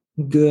have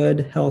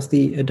good,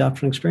 healthy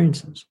adoption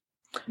experiences.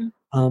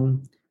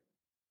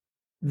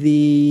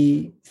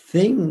 The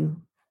thing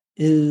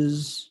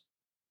is,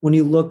 when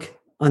you look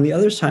on the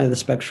other side of the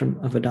spectrum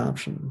of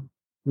adoption,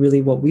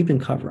 really what we've been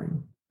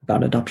covering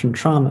about adoption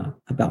trauma,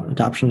 about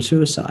adoption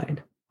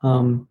suicide,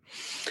 and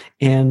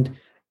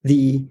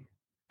the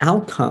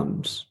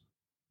outcomes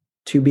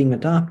to being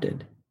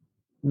adopted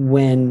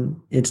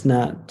when it's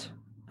not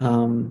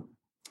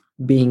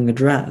being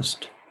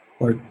addressed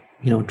or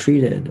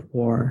treated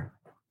or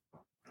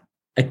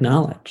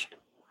acknowledged,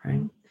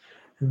 right?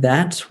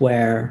 That's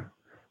where,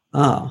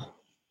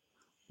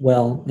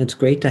 it's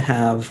great to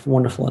have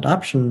wonderful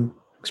adoption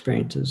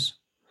experiences,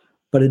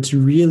 but it's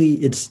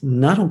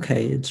not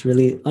okay. It's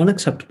really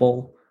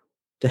unacceptable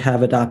to have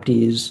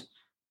adoptees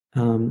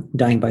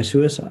dying by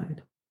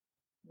suicide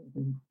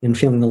and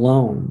feeling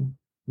alone,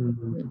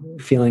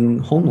 feeling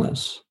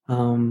homeless,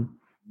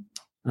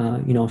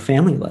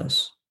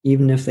 familyless,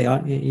 even if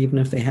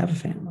they have a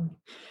family.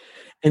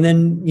 And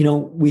then,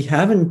 we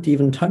haven't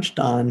even touched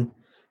on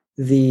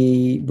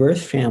the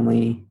birth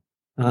family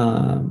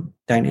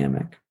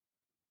dynamic,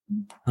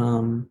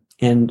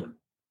 and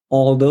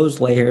all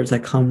those layers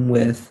that come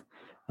with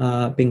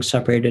being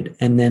separated,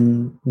 and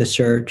then the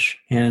search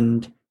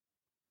and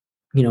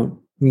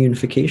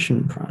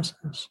reunification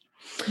process.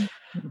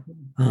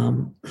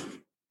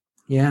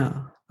 Yeah.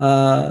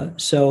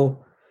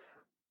 So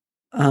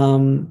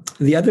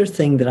the other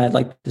thing that I'd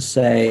like to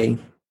say,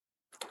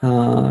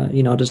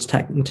 just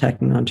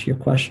tacking onto your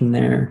question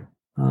there,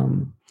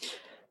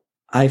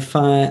 I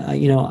find,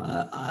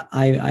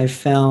 I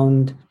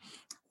found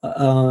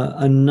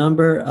a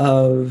number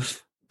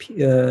of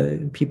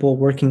people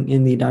working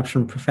in the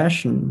adoption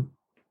profession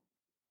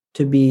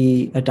to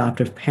be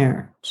adoptive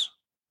parents,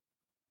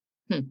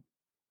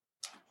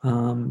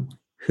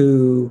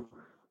 who,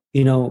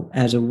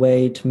 as a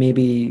way to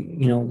maybe,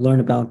 learn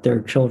about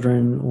their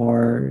children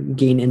or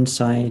gain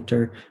insight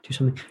or do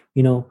something,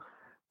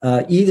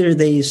 either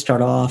they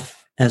start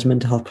off as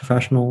mental health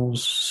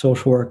professionals,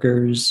 social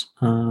workers,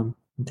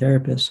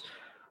 therapists,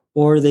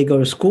 or they go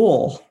to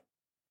school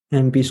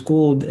and be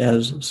schooled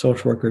as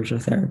social workers or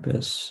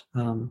therapists.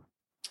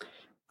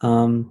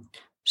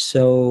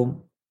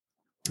 So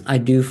I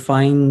do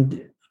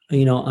find,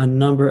 a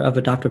number of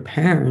adoptive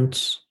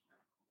parents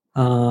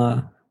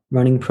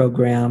running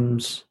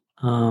programs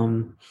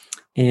and,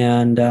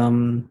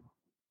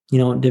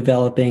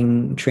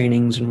 developing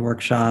trainings and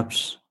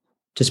workshops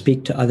to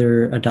speak to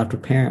other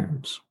adoptive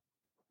parents.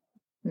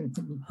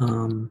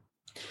 Mm-hmm.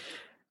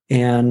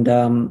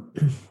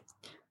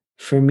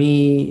 For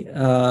me,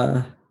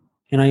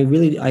 and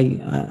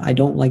I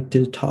don't like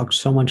to talk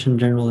so much in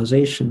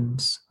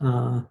generalizations,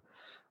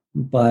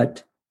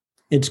 but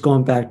it's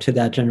going back to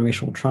that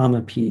generational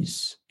trauma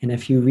piece. And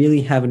if you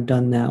really haven't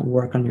done that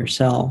work on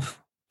yourself,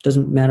 it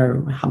doesn't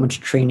matter how much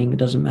training, it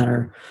doesn't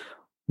matter,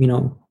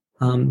 how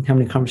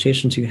many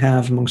conversations you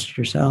have amongst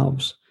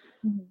yourselves.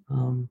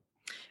 Mm-hmm.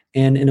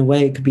 And in a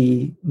way, it could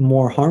be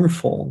more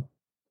harmful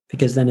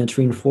because then it's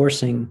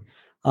reinforcing,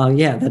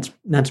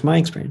 that's my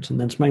experience, and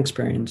that's my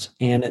experience.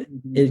 And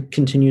it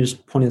continues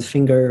pointing the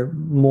finger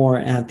more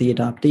at the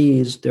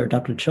adoptees, their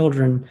adopted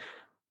children,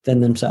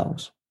 than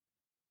themselves.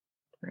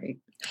 Right.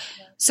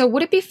 So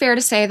would it be fair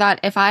to say that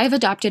if I've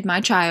adopted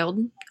my child,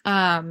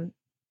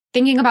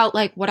 thinking about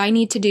like what I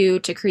need to do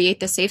to create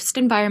the safest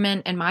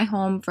environment in my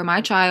home for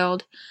my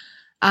child,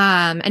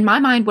 in my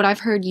mind, what I've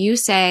heard you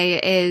say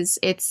is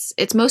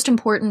it's most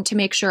important to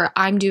make sure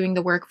I'm doing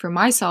the work for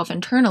myself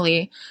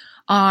internally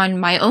on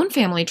my own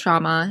family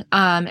trauma,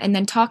 and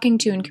then talking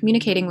to and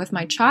communicating with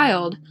my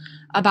child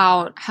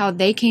about how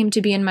they came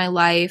to be in my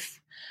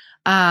life.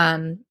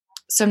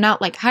 So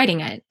not like hiding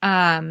it.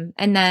 And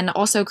then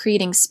also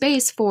creating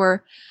space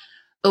for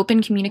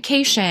open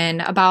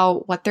communication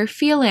about what they're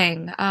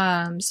feeling.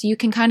 So you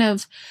can kind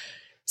of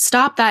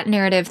stop that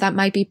narrative that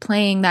might be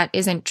playing that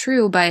isn't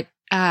true, but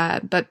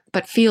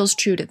feels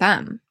true to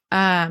them.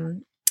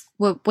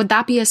 Would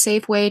that be a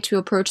safe way to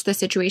approach the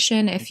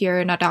situation if you're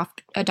an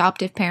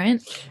adoptive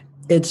parent?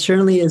 It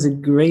certainly is a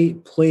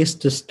great place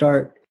to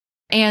start.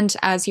 And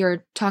as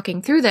you're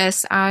talking through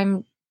this,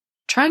 I'm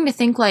trying to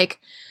think like,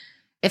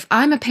 if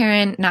I'm a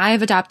parent and I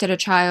have adopted a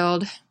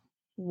child,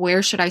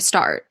 where should I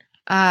start?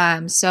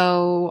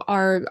 So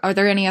are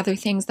there any other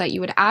things that you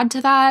would add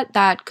to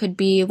that could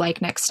be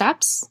like next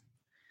steps?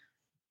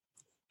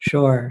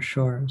 Sure.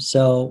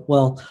 So,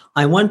 well,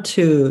 I want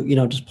to,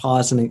 just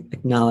pause and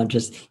acknowledge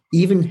just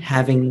even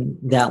having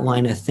that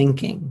line of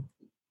thinking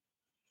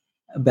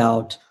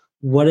about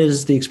what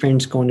is the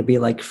experience going to be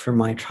like for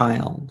my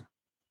child?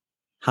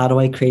 How do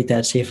I create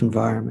that safe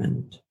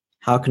environment?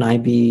 How can I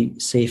be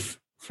safe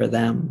for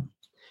them?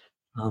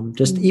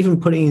 Just even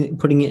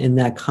putting it in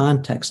that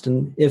context.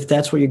 And if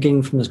that's what you're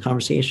getting from this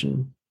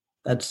conversation,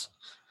 that's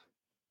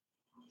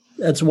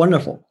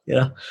wonderful,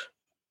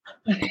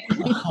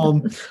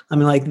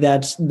 like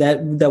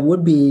that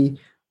would be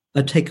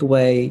a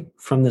takeaway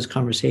from this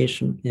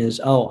conversation is,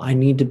 I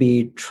need to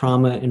be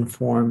trauma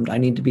informed. I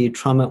need to be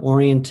trauma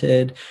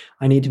oriented.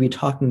 I need to be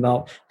talking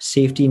about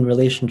safety in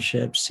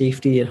relationships,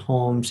 safety at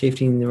home,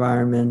 safety in the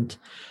environment.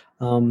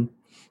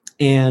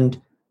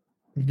 And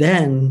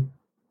then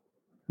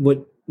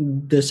what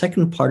the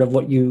second part of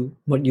what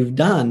you've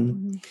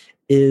done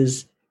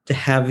is to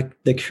have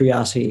the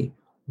curiosity,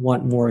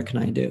 what more can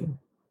I do?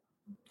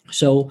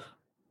 So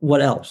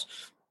what else?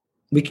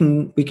 We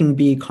can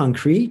be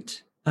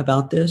concrete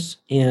about this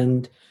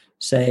and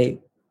say,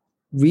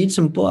 read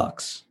some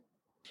books.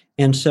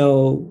 And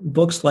so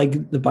books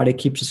like The Body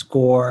Keeps a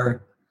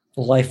Score,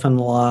 Life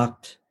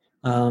Unlocked,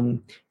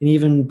 and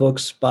even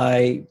books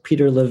by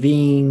Peter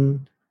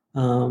Levine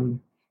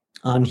on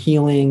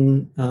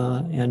healing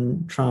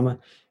and trauma.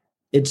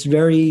 It's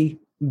very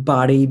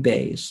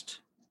body-based.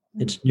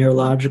 It's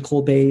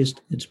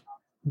neurological-based. It's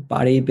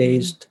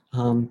body-based.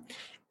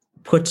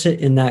 Puts it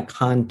in that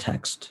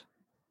context.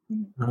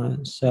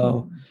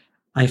 So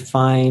I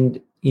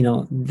find,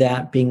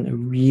 that being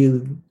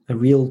a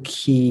real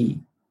key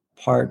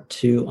part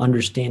to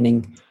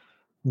understanding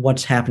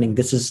what's happening.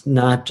 This is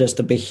not just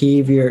a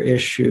behavior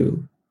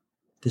issue.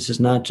 This is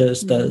not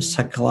just a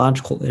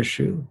psychological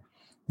issue.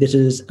 This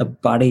is a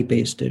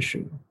body-based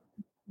issue.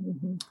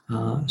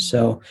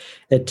 So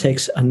it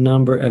takes a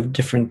number of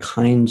different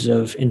kinds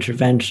of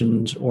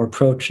interventions or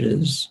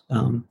approaches.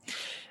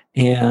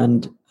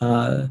 And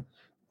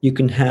you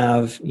can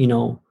have,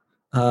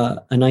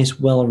 a nice,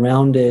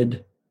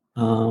 well-rounded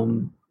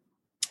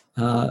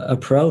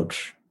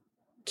approach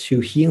to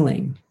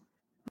healing.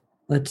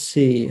 Let's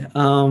see.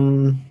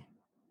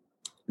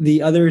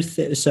 The other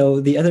thing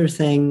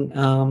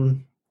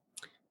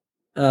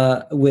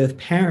with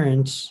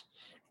parents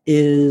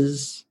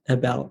is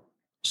about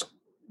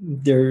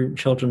their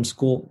children's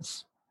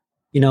schools.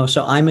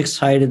 So I'm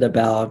excited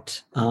about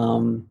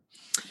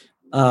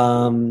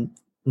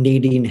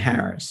Nadine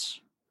Harris.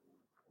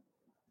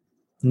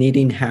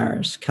 Nadine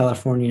Harris,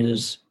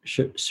 California's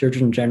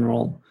Surgeon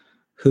General,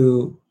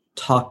 who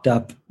talked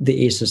up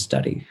the ACEs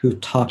study, who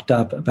talked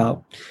up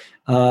about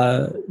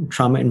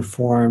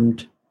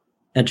trauma-informed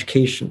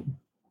education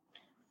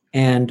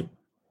and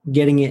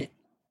getting it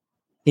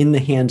in the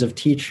hands of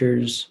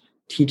teachers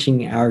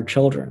teaching our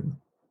children,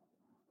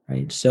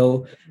 right?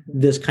 So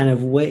this kind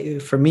of way,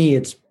 for me,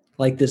 it's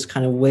like this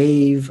kind of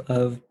wave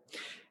of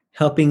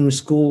helping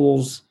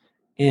schools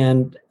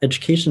and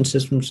education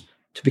systems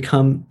to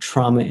become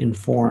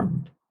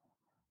trauma-informed.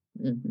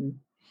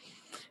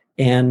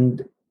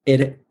 And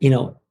it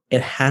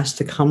has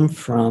to come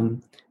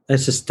from a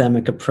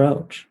systemic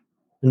approach,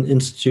 an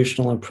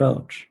institutional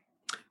approach.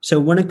 So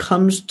when it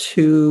comes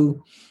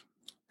to,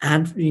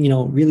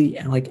 really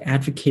like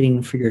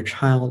advocating for your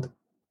child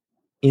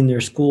in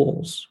their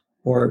schools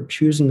or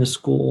choosing a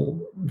school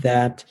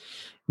that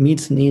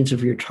meets the needs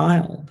of your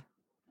child,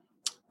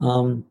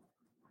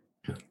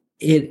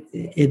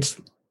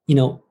 it's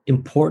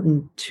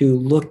important to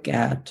look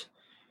at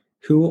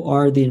who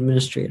are the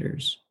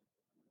administrators,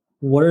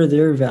 what are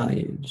their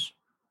values,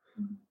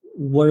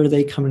 what are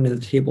they coming to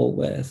the table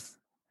with,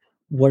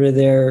 what are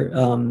their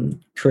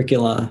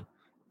curricula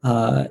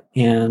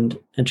and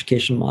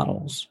education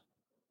models.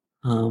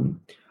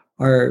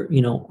 Are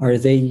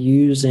they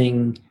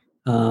using,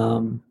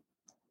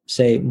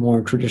 say,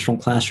 more traditional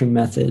classroom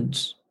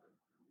methods,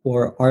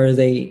 or are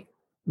they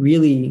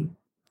really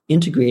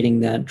integrating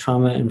that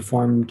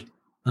trauma-informed,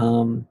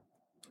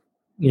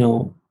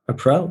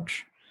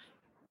 approach?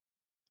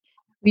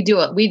 We do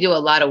a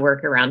lot of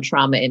work around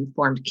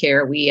trauma-informed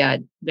care.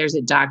 There's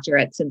a doctor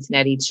at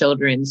Cincinnati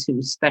Children's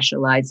who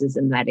specializes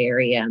in that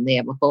area, and they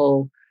have a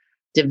whole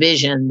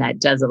division that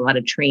does a lot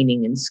of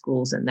training in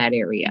schools in that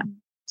area.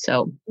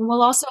 So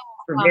we'll also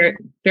we're very,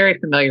 very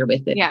familiar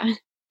with it. Yeah,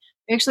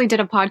 we actually did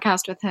a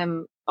podcast with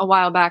him a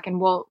while back, and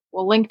we'll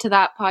link to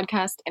that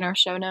podcast in our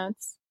show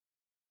notes,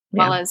 as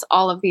well as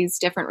all of these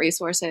different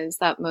resources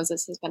that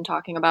Moses has been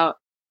talking about.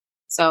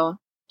 So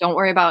don't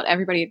worry about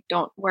writing.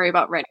 Got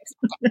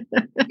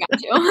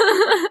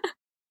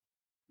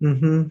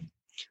you.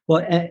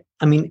 Well,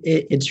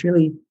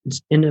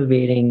 it's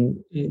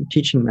innovating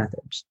teaching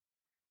methods.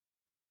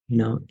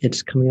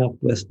 It's coming up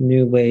with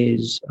new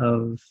ways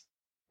of,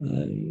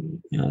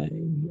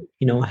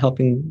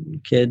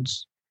 helping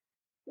kids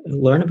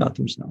learn about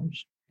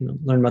themselves,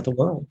 learn about the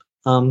world.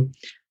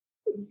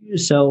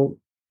 So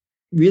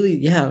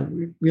really,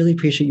 really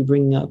appreciate you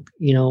bringing up,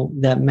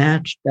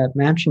 that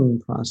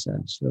matching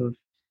process of,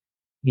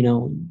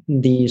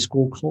 the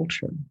school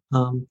culture.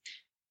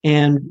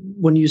 And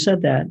when you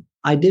said that,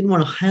 I did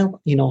want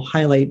to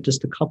highlight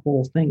just a couple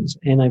of things.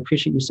 And I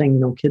appreciate you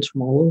saying, kids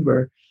from all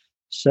over.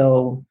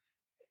 So,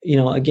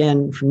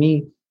 again, for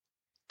me,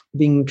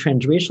 being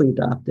transracially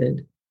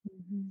adopted,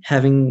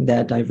 having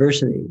that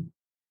diversity,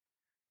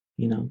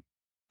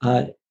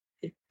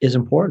 is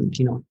important.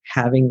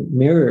 Having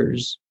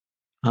mirrors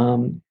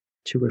to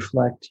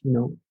reflect,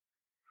 who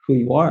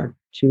you are,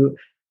 to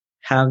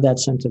have that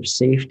sense of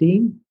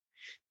safety,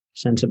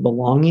 sense of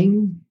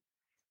belonging,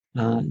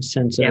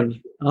 sense of,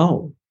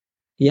 oh,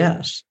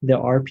 yes, there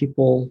are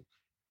people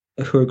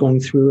who are going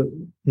through it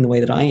in the way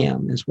that I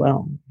am as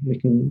well. We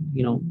can,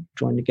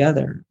 join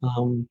together.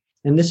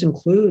 And this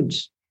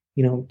includes,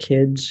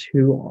 kids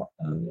who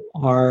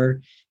are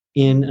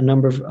in a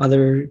number of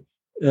other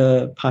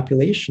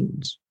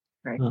populations.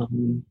 Right.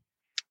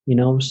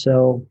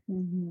 So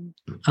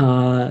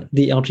the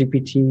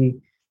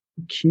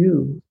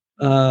LGBTQ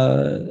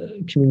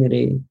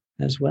community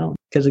as well.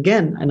 Because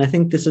again, and I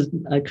think this is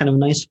a kind of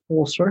nice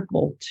full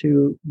circle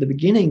to the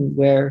beginning,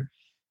 where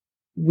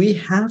we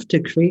have to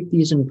create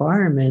these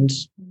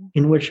environments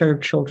in which our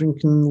children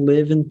can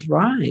live and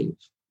thrive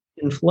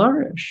and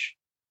flourish.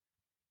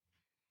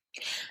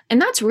 And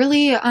that's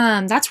really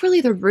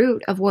the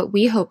root of what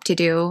we hope to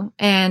do,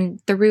 and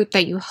the root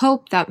that you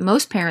hope that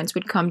most parents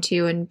would come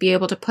to and be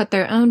able to put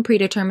their own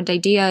predetermined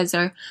ideas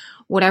or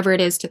whatever it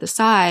is to the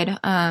side,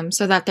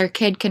 so that their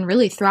kid can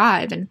really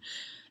thrive and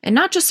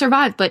not just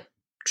survive, but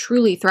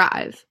truly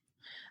thrive.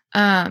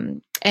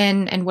 And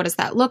what does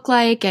that look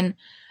like? And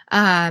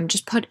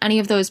just put any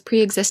of those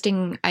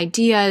pre-existing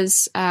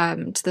ideas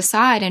to the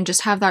side and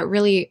just have that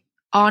really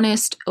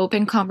honest,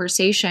 open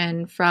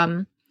conversation,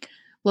 from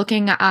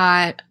looking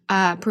at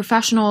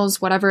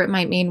professionals, whatever it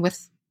might mean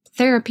with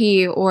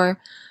therapy or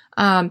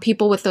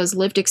people with those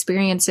lived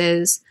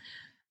experiences,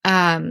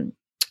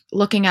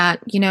 looking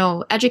at,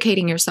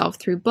 educating yourself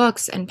through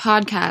books and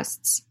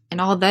podcasts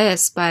and all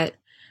this. But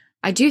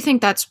I do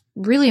think that's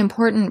really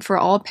important for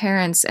all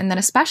parents, and then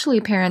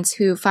especially parents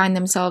who find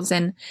themselves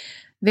in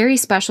very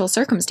special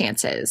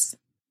circumstances.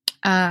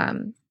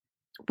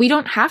 We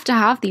don't have to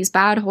have these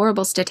bad,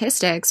 horrible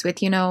statistics with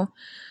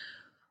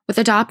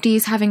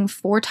adoptees having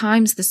 4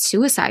 times the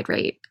suicide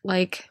rate.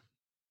 Like,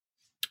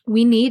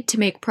 we need to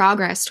make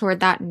progress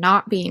toward that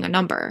not being a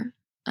number.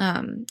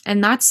 And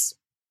that's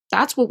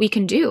what we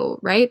can do,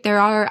 right? There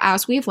are,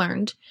 as we've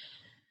learned,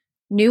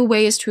 new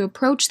ways to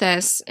approach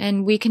this,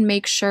 and we can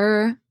make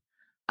sure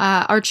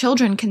our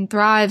children can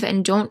thrive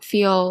and don't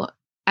feel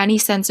any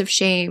sense of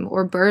shame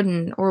or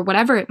burden or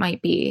whatever it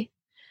might be.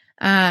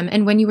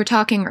 And when you were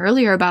talking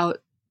earlier about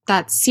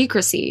that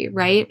secrecy,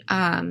 right?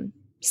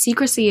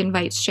 Secrecy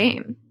invites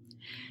shame.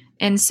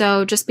 And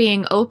so just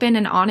being open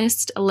and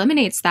honest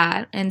eliminates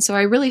that. And so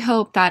I really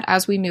hope that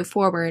as we move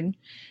forward,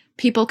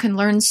 people can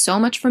learn so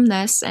much from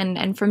this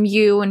and from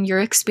you and your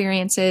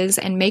experiences,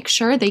 and make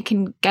sure they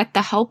can get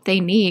the help they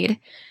need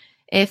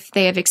if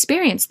they have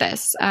experienced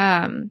this.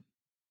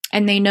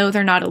 And they know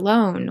they're not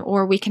alone,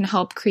 or we can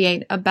help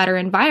create a better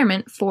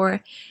environment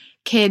for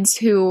kids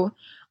who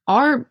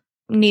are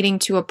needing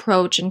to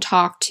approach and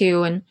talk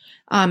to and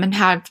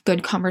have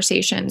good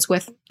conversations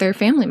with their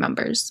family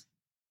members.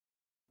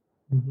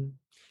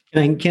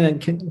 Mm-hmm.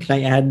 Can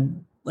I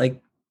add like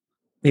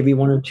maybe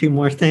 1 or 2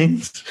 more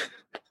things?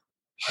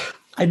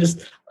 I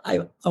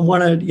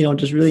want to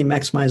just really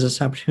maximize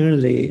this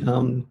opportunity.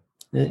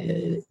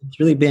 It's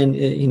really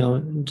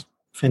been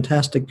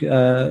fantastic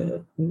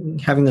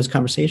having this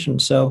conversation.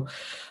 So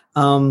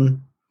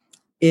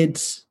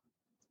it's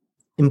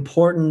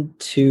important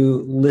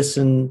to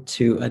listen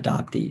to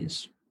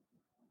adoptees.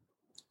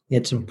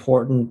 It's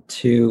important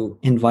to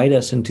invite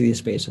us into these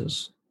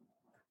spaces.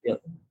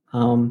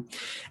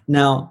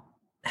 Now,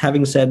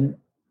 having said,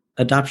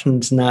 adoption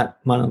is not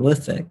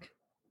monolithic.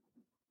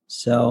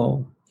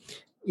 So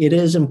it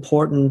is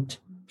important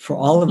for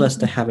all of us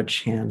to have a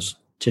chance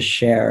to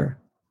share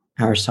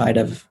our side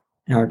of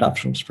our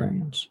adoption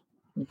experience.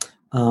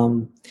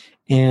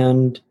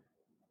 And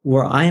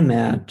where I'm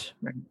at,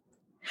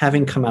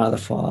 having come out of the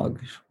fog,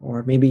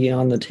 or maybe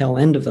on the tail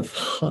end of the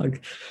fog,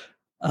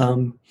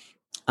 I'm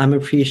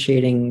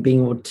appreciating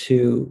being able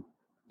to,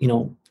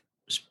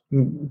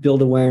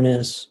 build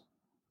awareness,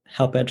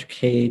 help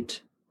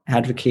educate,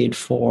 advocate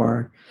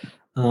for,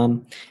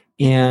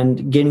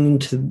 and getting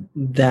into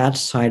that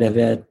side of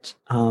it,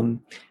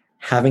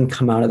 having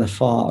come out of the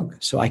fog,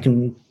 so I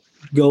can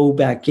go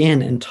back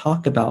in and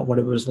talk about what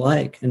it was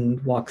like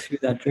and walk through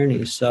that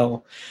journey.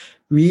 So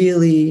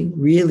really,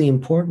 really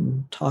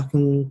important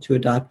talking to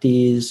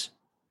adoptees,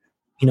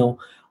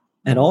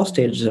 at all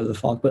stages of the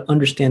fog, but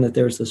understand that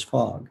there's this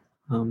fog.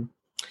 And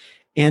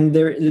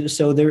there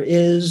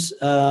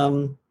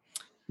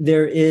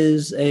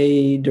is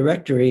a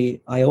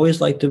directory. I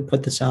always like to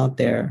put this out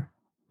there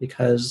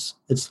because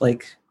it's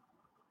like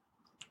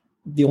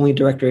the only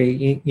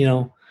directory,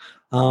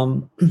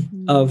 of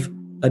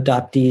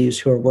adoptees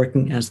who are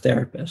working as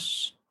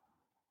therapists.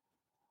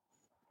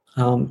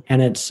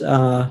 And it's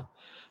at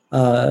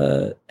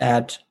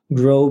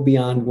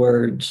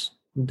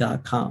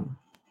growbeyondwords.com,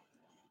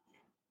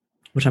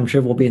 which I'm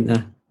sure will be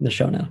in the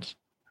show notes.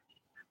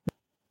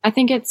 I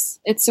think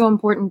it's so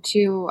important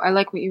too. I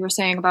like what you were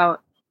saying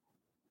about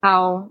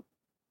how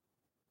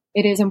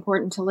it is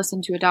important to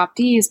listen to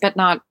adoptees, but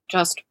not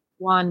just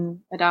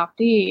one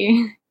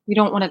adoptee. You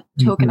don't want to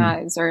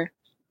tokenize or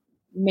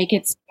make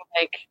it seem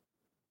like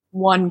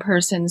one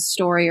person's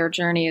story or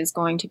journey is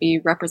going to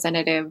be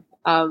representative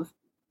of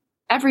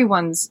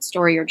everyone's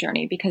story or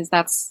journey, because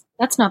that's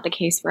not the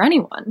case for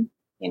anyone,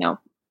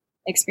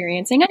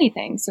 experiencing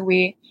anything. So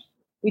we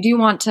do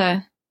want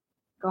to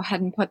go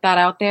ahead and put that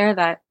out there,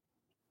 that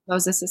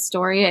Moses'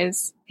 story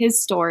is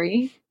his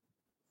story.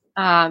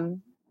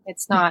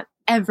 It's not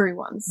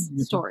everyone's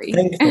story.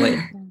 Thankfully.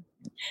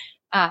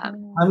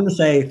 I'm going to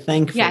say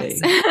thankfully. Yes.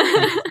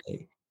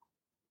 Thankfully.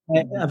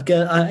 I've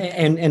got,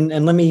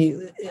 and let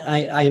me,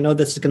 I know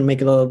this is going to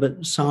make it a little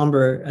bit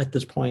somber at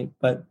this point,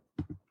 but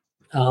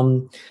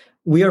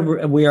we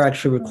are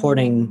actually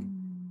recording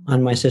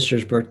on my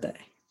sister's birthday.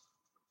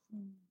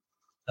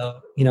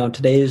 So,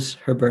 today's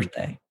her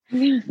birthday.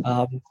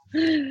 Yeah,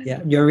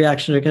 your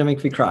reactions are going to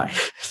make me cry.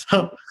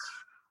 So,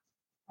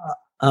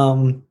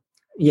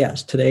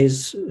 yes,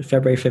 today's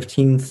February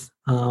 15th,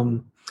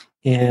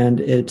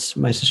 and it's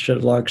my sister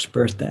Lark's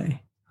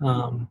birthday.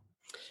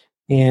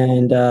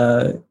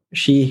 And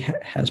she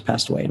has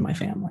passed away in my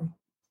family.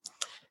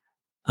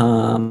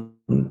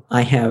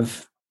 I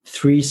have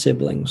 3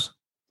 siblings,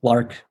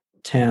 Lark,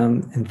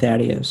 Tam, and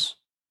Thaddeus,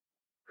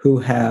 who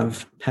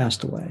have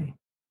passed away.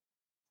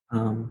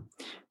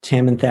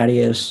 Tam and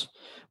Thaddeus,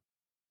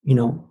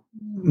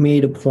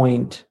 made a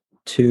point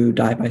to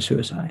die by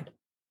suicide.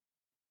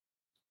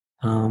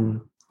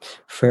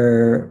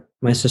 For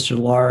my sister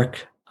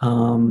Lark,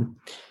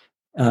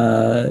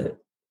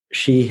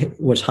 she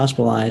was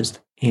hospitalized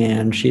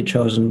and she had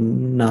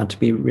chosen not to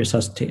be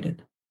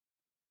resuscitated.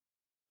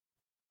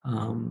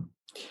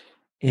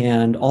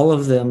 And all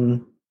of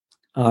them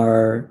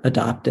are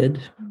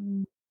adopted,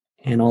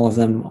 and all of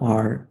them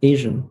are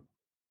Asian,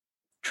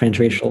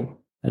 transracial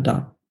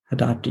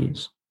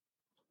adoptees.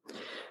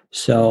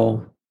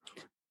 So,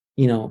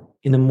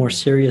 in a more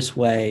serious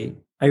way,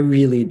 I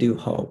really do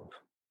hope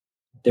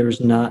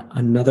there's not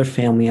another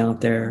family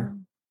out there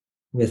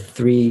with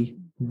 3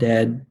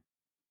 dead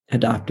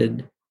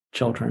adopted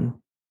children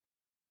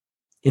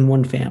in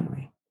one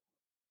family.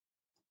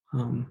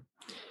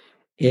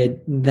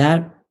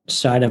 That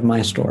side of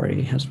my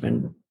story has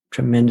been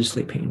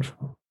tremendously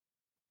painful.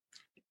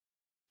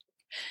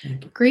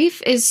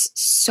 Grief is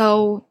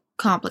so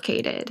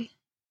complicated.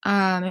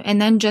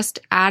 And then just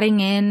adding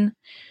in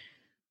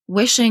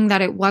wishing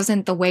that it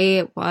wasn't the way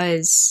it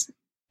was,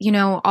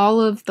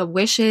 all of the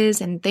wishes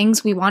and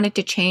things we wanted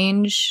to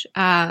change,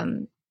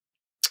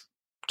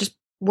 just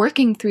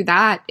working through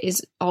that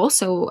is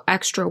also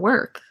extra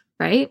work,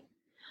 right?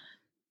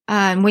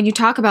 When you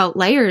talk about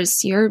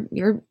layers, you're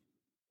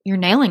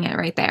nailing it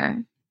right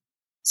there.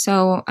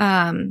 So,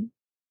 so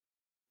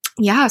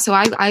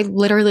I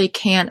literally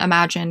can't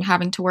imagine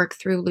having to work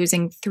through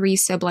losing 3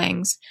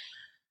 siblings.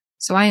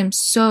 So I am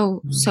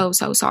so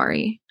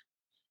sorry.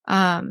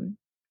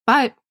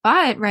 But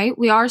right,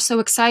 we are so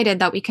excited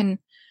that we can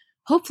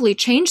hopefully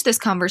change this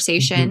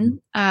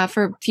conversation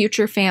for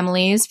future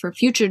families, for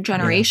future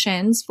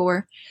generations,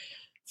 for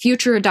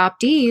future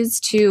adoptees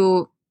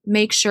to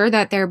make sure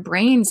that their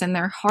brains and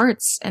their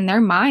hearts and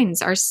their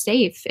minds are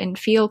safe and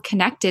feel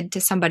connected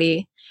to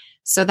somebody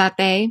so that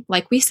they,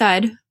 like we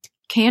said,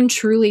 can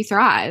truly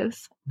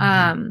thrive.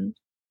 And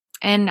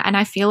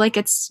I feel like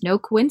it's no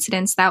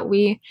coincidence that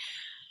we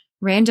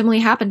randomly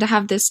happen to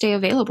have this day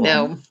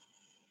available.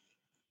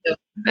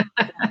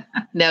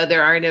 No,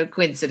 there are no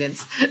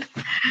coincidences.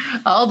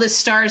 All the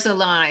stars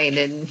align,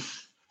 and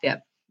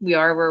we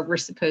are where we're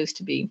supposed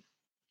to be.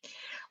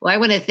 Well, I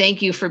want to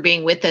thank you for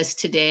being with us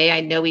today.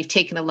 I know we've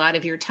taken a lot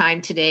of your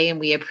time today, and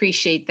we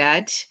appreciate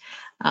that.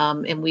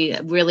 And we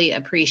really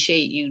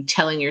appreciate you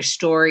telling your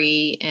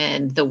story,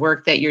 and the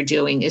work that you're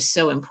doing is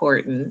so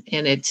important.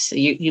 And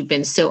you've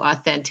been so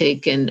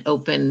authentic and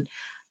open,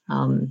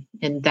 and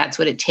that's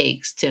what it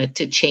takes to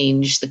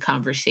change the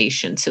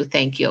conversation. So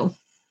thank you.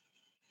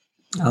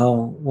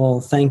 Oh, well,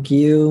 thank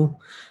you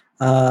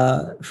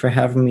for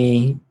having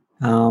me,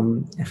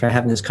 for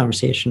having this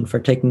conversation, for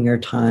taking your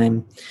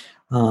time.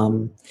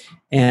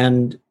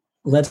 And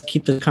let's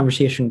keep the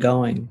conversation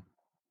going.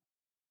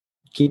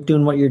 Keep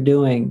doing what you're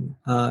doing.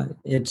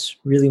 It's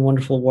really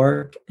wonderful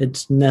work.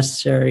 It's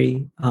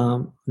necessary,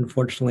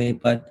 unfortunately,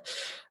 but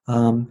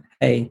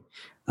hey,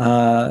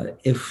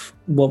 if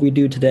what we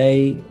do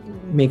today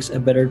makes a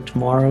better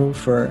tomorrow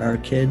for our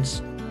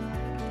kids,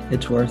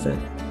 it's worth it.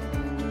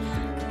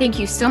 Thank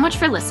you so much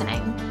for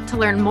listening. To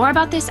learn more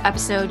about this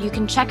episode, you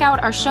can check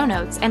out our show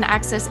notes and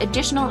access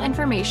additional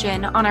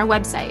information on our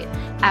website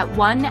at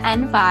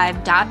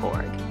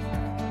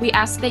onn5.org. We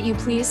ask that you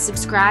please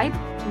subscribe,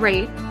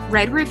 rate,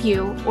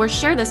 review, or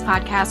share this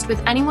podcast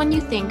with anyone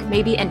you think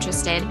may be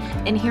interested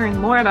in hearing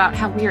more about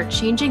how we are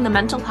changing the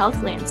mental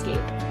health landscape.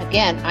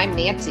 Again, I'm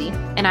Nancy.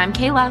 And I'm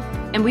Kayla,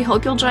 and we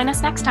hope you'll join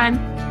us next time.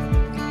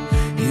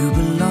 You